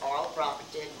this oil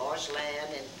property, marshland,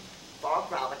 and farm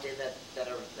property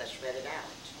that's rented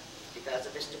out because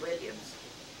of Mr. Williams.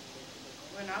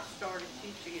 When I started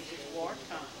teaching, it was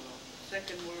wartime.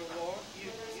 Second World War.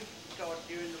 You taught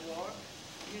during the war.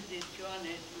 You did,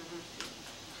 Johnette.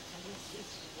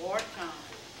 Wartime.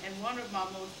 And one of my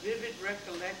most vivid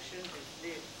recollections is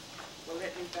this. Well,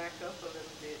 let me back up a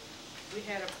little bit. We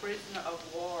had a prisoner of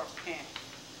war camp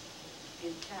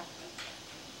in Kaplan.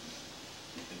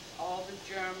 All the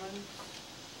Germans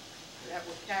that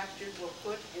were captured were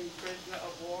put in prisoner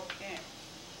of war camps.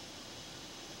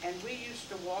 And we used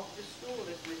to walk to school,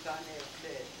 as Miss Inez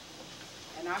said.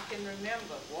 And I can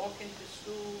remember walking to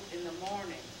school in the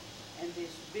morning, and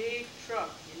this big truck,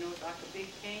 you know, like a big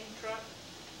cane truck,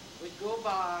 would go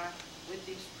by with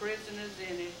these prisoners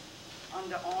in it,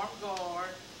 under armed guard,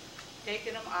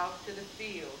 taking them out to the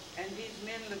field. And these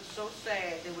men looked so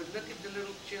sad. They would look at the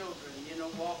little children, you know,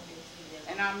 walking.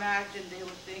 And I imagine they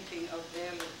were thinking of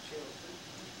their little children.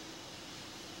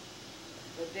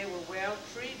 But they were well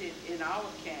treated in our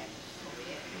camps.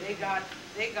 They got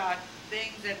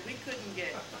things that we couldn't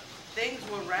get. Things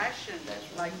were rationed,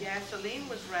 like gasoline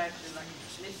was rationed. Like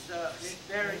Miss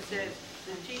Berry says,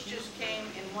 the teachers came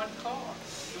in one car.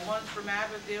 The ones from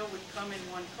Abbeville would come in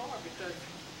one car because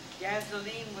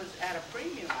gasoline was at a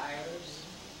premium.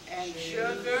 And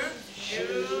sugar,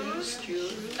 shoes,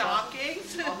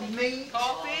 stockings, Meat.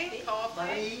 coffee,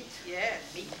 Meat. yes.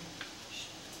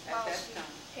 At that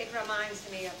time. It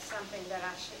reminds me of something that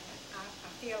I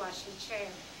feel I should share.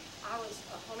 I was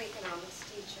a home economics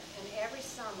teacher, and every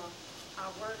summer I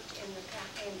worked in the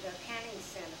canning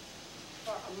center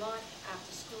for a month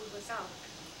after school was out.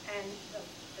 And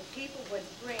the people would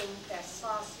bring their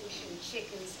sausage and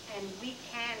chickens, and we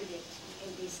canned it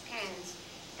in these cans,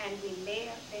 and we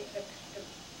mailed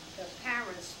the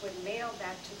parents would mail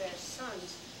that to their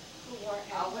sons who were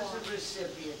at I was war. a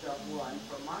recipient of one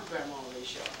from my grandma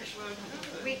Alicia.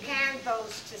 We canned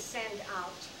those to send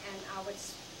out, and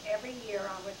every year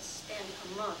I would spend a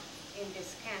month in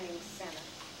this canning center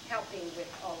helping with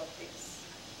all of this.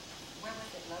 Where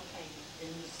was it located?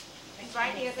 It's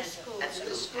right near the school. At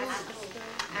the school. At the school.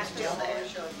 At the Still there.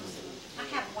 school. I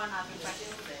have one other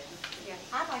question. Yes.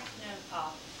 I'd like to know,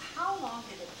 how long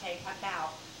did it take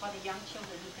about for the young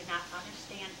children who could not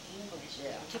understand English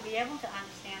to be able to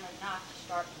understand enough to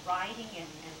start writing and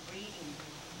reading?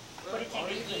 Would it take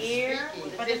a year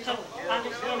for them to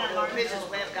understand and learn? Mrs.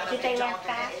 Webb got up Did they and learn talked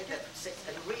at the end faster? of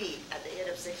and read at the end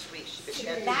of 6 weeks. She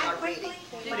could That start quickly?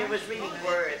 reading. But it was reading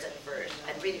words at first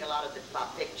and reading a lot of the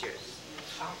pictures.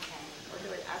 Okay.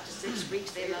 After 6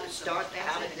 weeks, they would start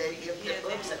out and they give the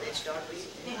books and they start reading.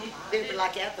 They were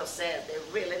like Ethel said, they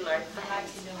really learn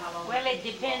fast. Well, it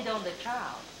depends on the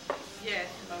child. Yes,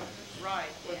 right.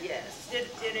 Well, yes. Did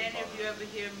any of you ever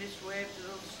hear Miss Webb's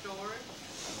little story?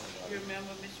 You remember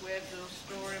Miss Webb's little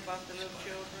story about the little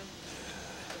children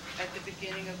at the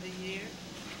beginning of the year?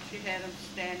 She had them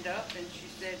stand up and she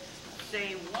said,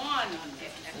 say one.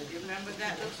 You remember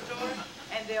that little story?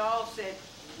 And they all said,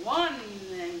 one,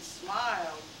 and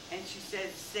smiled. And she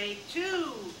said, say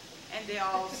two. And they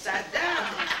all sat down.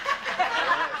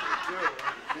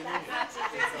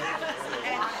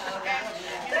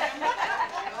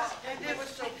 And they were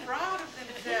so proud of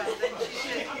themselves. And she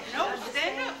said, no,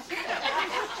 stand up, stand up.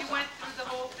 She went through the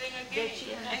whole thing again.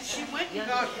 And she went and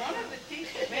got one of the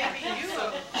teachers, maybe you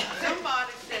or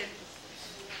somebody said,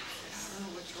 I don't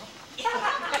know what's wrong.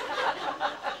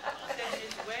 Said,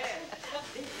 Miss Webb,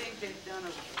 they think they've done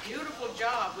a beautiful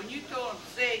job. When you told them,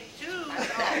 say two,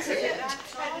 That's it.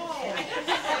 that's all. That's it,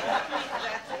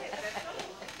 that's all.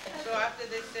 So after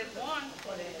they said one,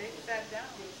 they sat down.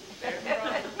 Very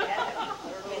proud.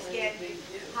 Miss Kendrick,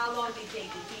 how long did it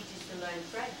take the teachers to learn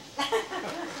French?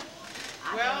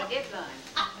 Well, Did learn.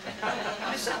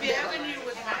 Miss Avenue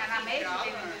was my And I teacher.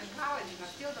 majored in college and I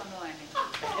still don't know anything.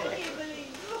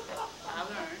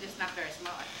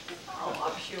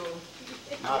 sure.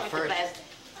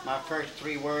 My first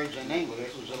 3 words in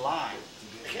English was a lie.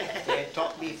 They had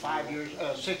taught me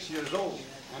 6 years old,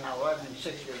 and I wasn't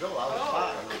 6 years old, I was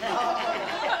 5.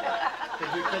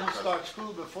 Because you couldn't start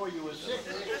school before you were 6.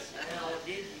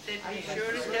 Then be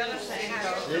sure to tell us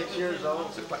how. 6 years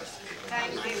old. I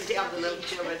used to tell the little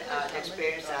children the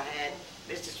experience I had.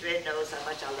 Mr. Shred knows how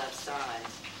much I love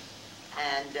signs.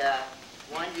 And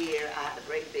one year I had a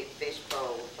great big fish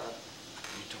bowl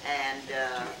and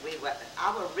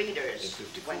our readers,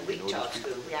 when we taught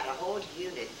school, we had a whole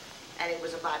unit, and it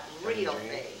was about real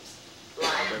things,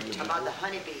 like about the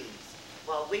honeybees.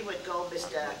 Well, we would go,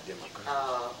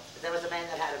 there was a man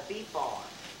that had a bee farm.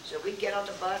 So we'd get on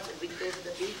the bus and we'd visit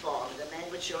the bee farm. The man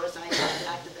would show us how he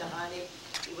extracted the honey.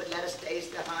 He would let us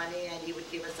taste the honey, and he would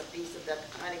give us a piece of the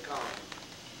honeycomb.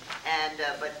 And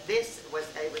but this was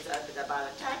about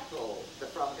a tadpole, the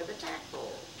frog of the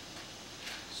tadpole.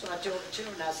 So I told the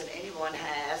children, I said, anyone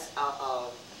has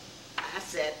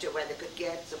asset to where they could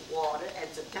get some water and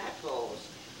some tadpoles.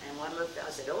 And one little fellow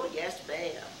said, oh yes,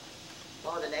 ma'am.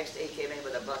 Well, the next day he came in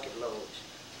with a bucket load.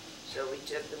 So we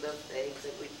took the little things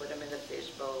and we put them in the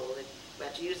fish bowl. And we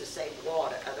had to use the same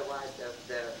water, otherwise the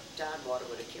town water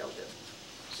would have killed them.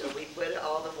 So we put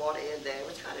all the water in there. It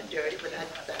was kind of dirty, but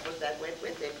that went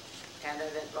with it. And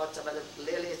then brought some of the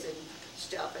lilies and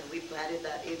stuff, and we planted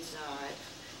that inside.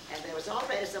 And there was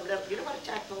already some little, you know what a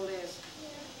tadpole is?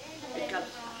 It comes,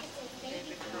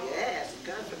 yes, it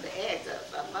comes from the eggs.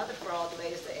 A mother frog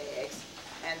lays the eggs,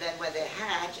 and then when they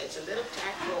hatch, it's a little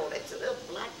tadpole. It's a little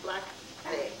black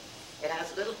thing. It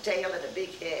has a little tail and a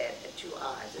big head and 2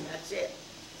 eyes, and that's it.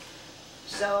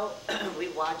 So we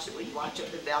watch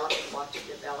it develop,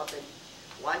 and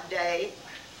one day,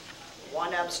 one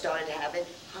of them started having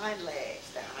hind legs.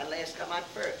 The hind legs come out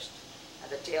first,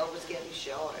 and the tail was getting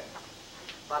shorter.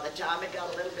 By the time it got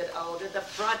a little bit older, the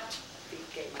front feet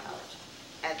came out.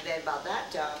 And then by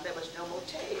that time, there was no more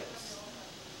tails.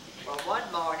 Well, one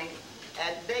morning,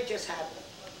 and they just had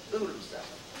oodles of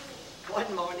them.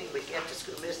 One morning, we get to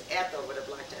school. Miss Ethel would have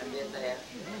liked to have been there.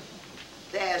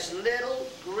 There's little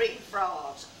green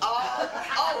frogs all over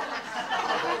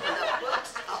the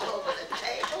books, all over the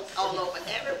tables, all over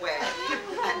everywhere.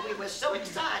 And we were so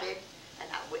excited, and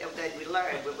then we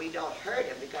learned, but we don't hurt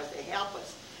them because they help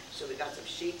us. So we got some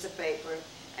sheets of paper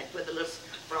and put the little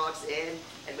frogs in,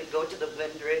 and we'd go to the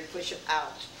blender and push them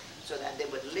out so that they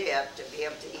would live to be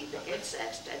able to eat the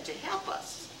insects and to help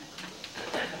us.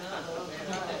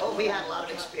 Oh, we had a lot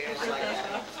of experience like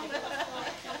that.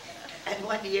 And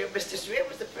one year, Mr. Swear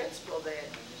was the principal then.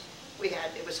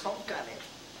 It was homecoming,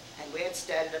 and we had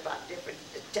studied about different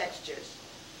textures.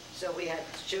 So we had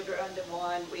sugar under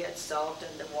one, we had salt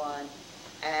under one,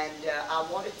 and I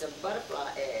wanted some butterfly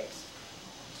eggs.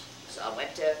 So I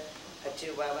went to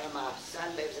where my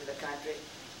son lives in the country,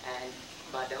 and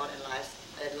my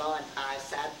daughter-in-law and I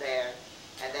sat there,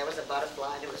 and there was a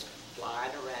butterfly, and it was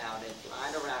flying around and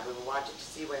flying around. We were watching to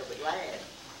see where it would land.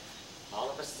 All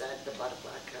of a sudden, the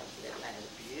butterfly comes, and it landed,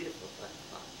 a beautiful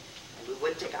butterfly. And we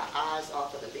wouldn't take our eyes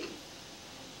off of the leaf.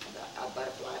 And our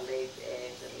butterfly laid the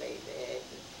eggs and laid the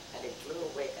eggs, and it flew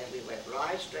away, and we went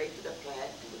right straight to the plant,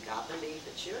 and we got the leaf,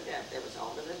 and sure enough, there was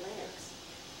all the little eggs.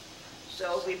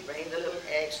 So we bring the little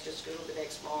eggs to school the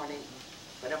next morning,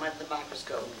 put them under the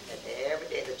microscope, and every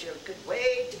day the children couldn't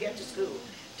wait to get to school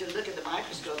to look at the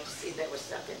microscope to see there was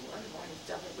something. One morning,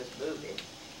 something was moving.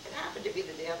 It happened to be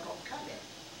the day of homecoming.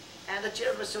 And the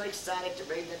children were so excited to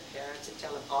bring their parents and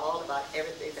tell them all about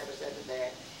everything that was under there.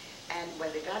 And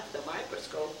when they got to the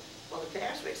microscope, well, the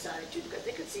parents were excited too because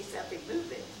they could see something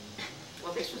moving.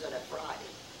 Well, this was on a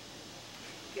Friday.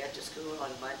 Get to school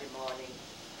on Monday morning.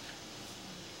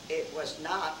 It was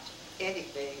not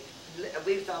anything.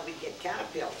 We thought we'd get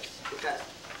caterpillars because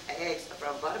eggs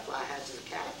from a butterfly has a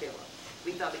caterpillar.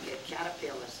 We thought we'd get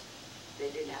caterpillars.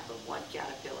 They didn't have but one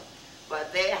caterpillar.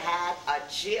 But they had a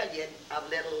jillion of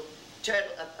little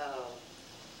turtle,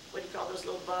 what do you call those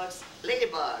little bugs?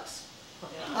 Ladybugs.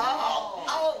 Yeah. All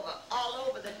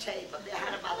over the table. They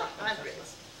had about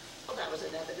hundreds. Well, that was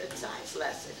another good science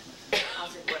lesson. I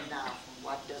said, well, now,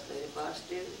 what does ladybugs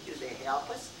do? Do they help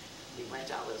us? We went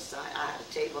out with a science. I had a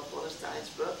table full of science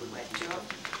books. We went to them.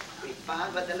 We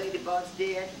found what the ladybugs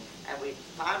did, and we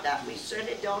found out we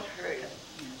certainly don't hurt them.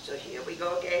 So here we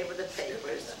go again with the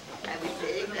papers, and we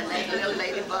dig the little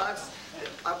ladybugs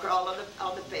crawl on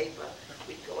the paper.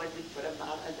 We'd go and we'd put them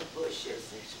out in the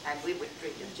bushes, and we would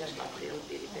treat them just like little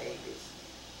bitty babies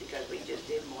because we just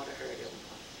didn't want to hurt them.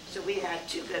 So we had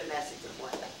 2 good lessons in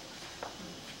one day.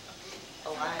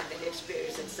 Oh, I have been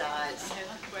experienced in science.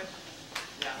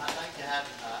 Yeah, I'd like to have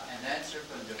an answer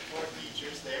from the 4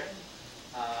 teachers there.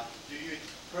 do you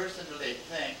personally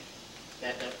think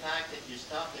that the fact that you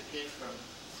stop the kids from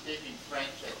speaking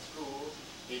French at school,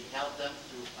 it helped them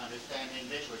to understand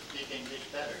English or speak English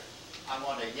better? I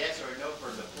want a yes or no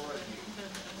for the four of you,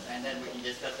 and then we can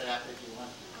discuss it after if you want.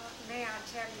 May I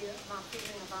tell you my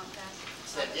feeling about that?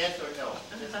 Said yes or no?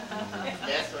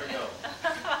 Yes or no?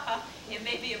 It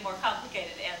may be a more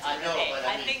complicated answer. I know, today. but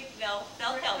I I mean- think they'll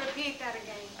tell you. Repeat that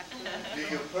again. Do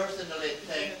you personally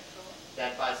think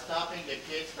that by stopping the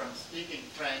kids from speaking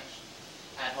French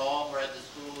at home or at the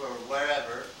school or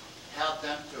wherever, help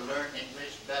them to learn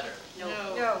English better? No.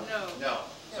 No. No. No.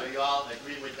 So you all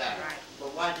agree with that? Right.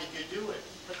 But why did you do it?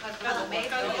 Because Well, we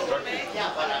maybe- were made.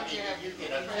 Yeah, but I mean, you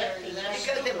can object to that.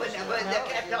 Because they wouldn't, they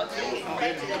kept on speaking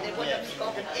French and they wouldn't have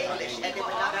spoken English and they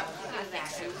would not have.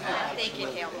 I think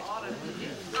it helped.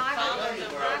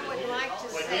 I would like to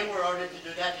But say. they were ordered to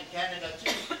do that in Canada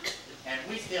too, and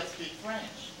we still speak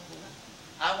French.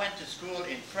 I went to school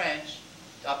in French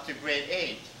up to grade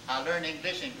 8. I learned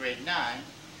English in grade 9,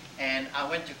 and I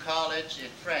went to college in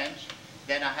French.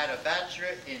 Then I had a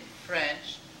bachelor in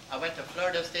French. I went to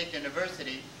Florida State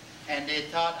University, and they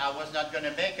thought I was not going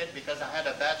to make it because I had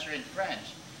a bachelor in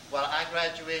French. Well, I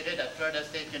graduated at Florida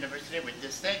State University with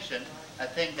distinction, a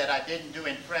thing that I didn't do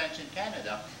in French in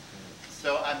Canada.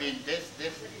 So, I mean, this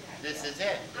is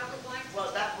it.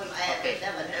 Well, that was, I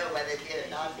never know whether they did or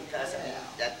not because I mean,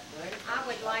 that. I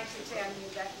would like to tell you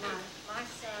that my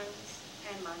sons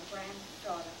and my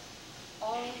granddaughter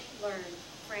all learned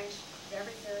French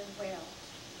very, very well.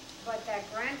 But that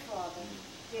grandfather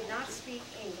did not speak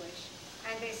English,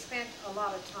 and they spent a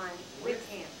lot of time with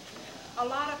him. A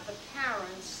lot of the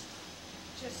parents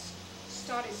just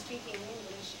started speaking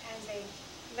English and they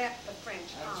left the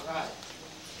French out. That's right.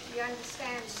 You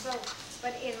understand? So,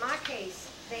 but in my case,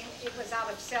 it was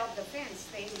out of self-defense.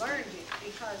 They learned it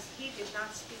because he did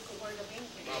not speak a word of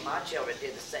English. Well, my children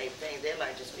did the same thing. They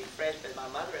learned to speak French, but my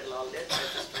mother-in-law lived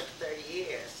with us for 30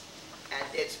 years and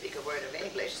didn't speak a word of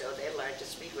English, so they learned to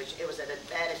speak, which it was an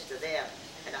advantage to them.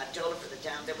 And I told them from the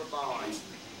time they were born,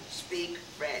 speak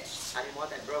French. I didn't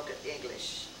want that broken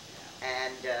English.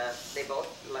 And they both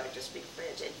learned to speak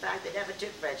French. In fact, they never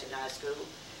took French in high school,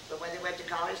 but when they went to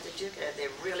college, they took it, and they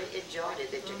really enjoyed it.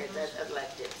 They took it as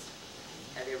electives,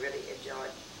 and they really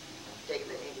enjoyed taking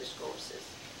the English courses.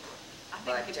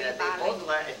 But they both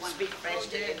learned to speak French,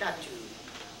 they did not to.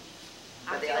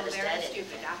 I But they feel very understand it.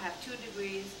 stupid. I have 2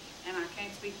 degrees and I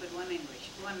can't speak but one language.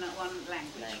 And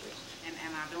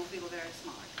I don't feel very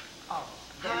smart.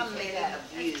 How many of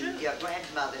you, your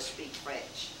grandmother, speak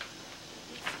French?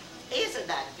 Isn't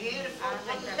that beautiful?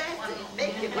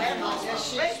 Make your grandmother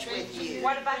French with you.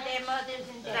 What about their mothers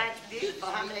and dads? That's beautiful.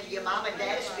 How many of your mom and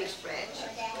dad speaks French?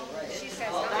 She says,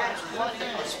 Well, that's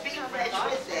wonderful. Speak French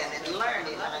with them and learn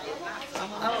it, honey.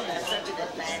 Oh, that's such an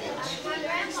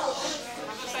advantage.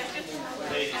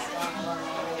 Ladies,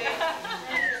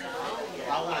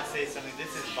 I want to say something.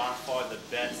 This is by far the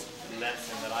best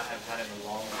lesson that I have had in a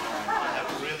long time. I have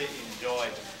really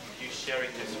enjoyed you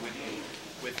sharing this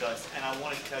with us. And I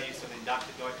want to tell you something.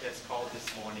 Dr. Dortes called this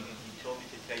morning and he told me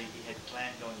to tell you he had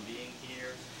planned on being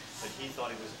here, but he thought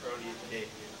it was earlier today.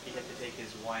 He had to take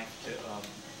his wife to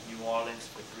New Orleans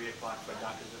for 3 o'clock for a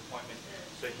doctor's appointment.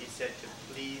 So he said to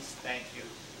please thank you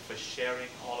for sharing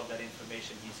all of that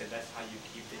information. He said that's how you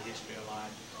keep the history alive.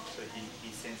 So he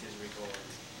sends his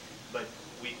regards. But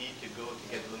we need to go to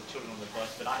get the little children on the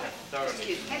bus. But I have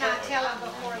thoroughly enjoyed. Can I tell them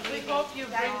before We we hope you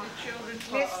bring the children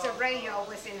for, Mr. Rayo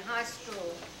was in high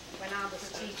school when I was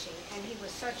teaching, and he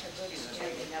was such a good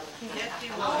student. yes,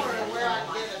 you I will. wonder where I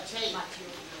can get a tape of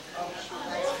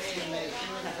that's handmade.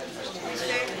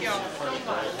 Thank y'all so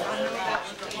much. I know that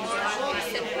was the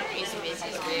hardest thing.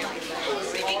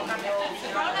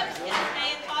 Grown-ups can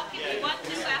stay and talk if you want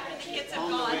to after the kids have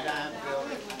gone.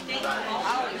 Thank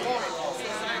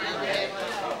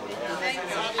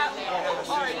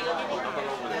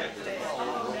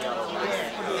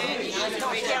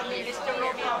Tell me, Mr.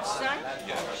 Robian's son?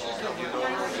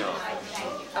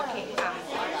 Okay,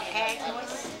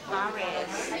 Agnes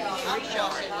Varez, 3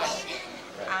 daughters.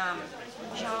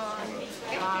 John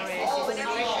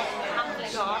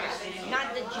Varez, not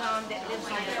the John that lives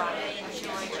on the bottom,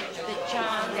 the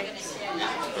John that's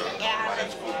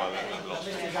Alice.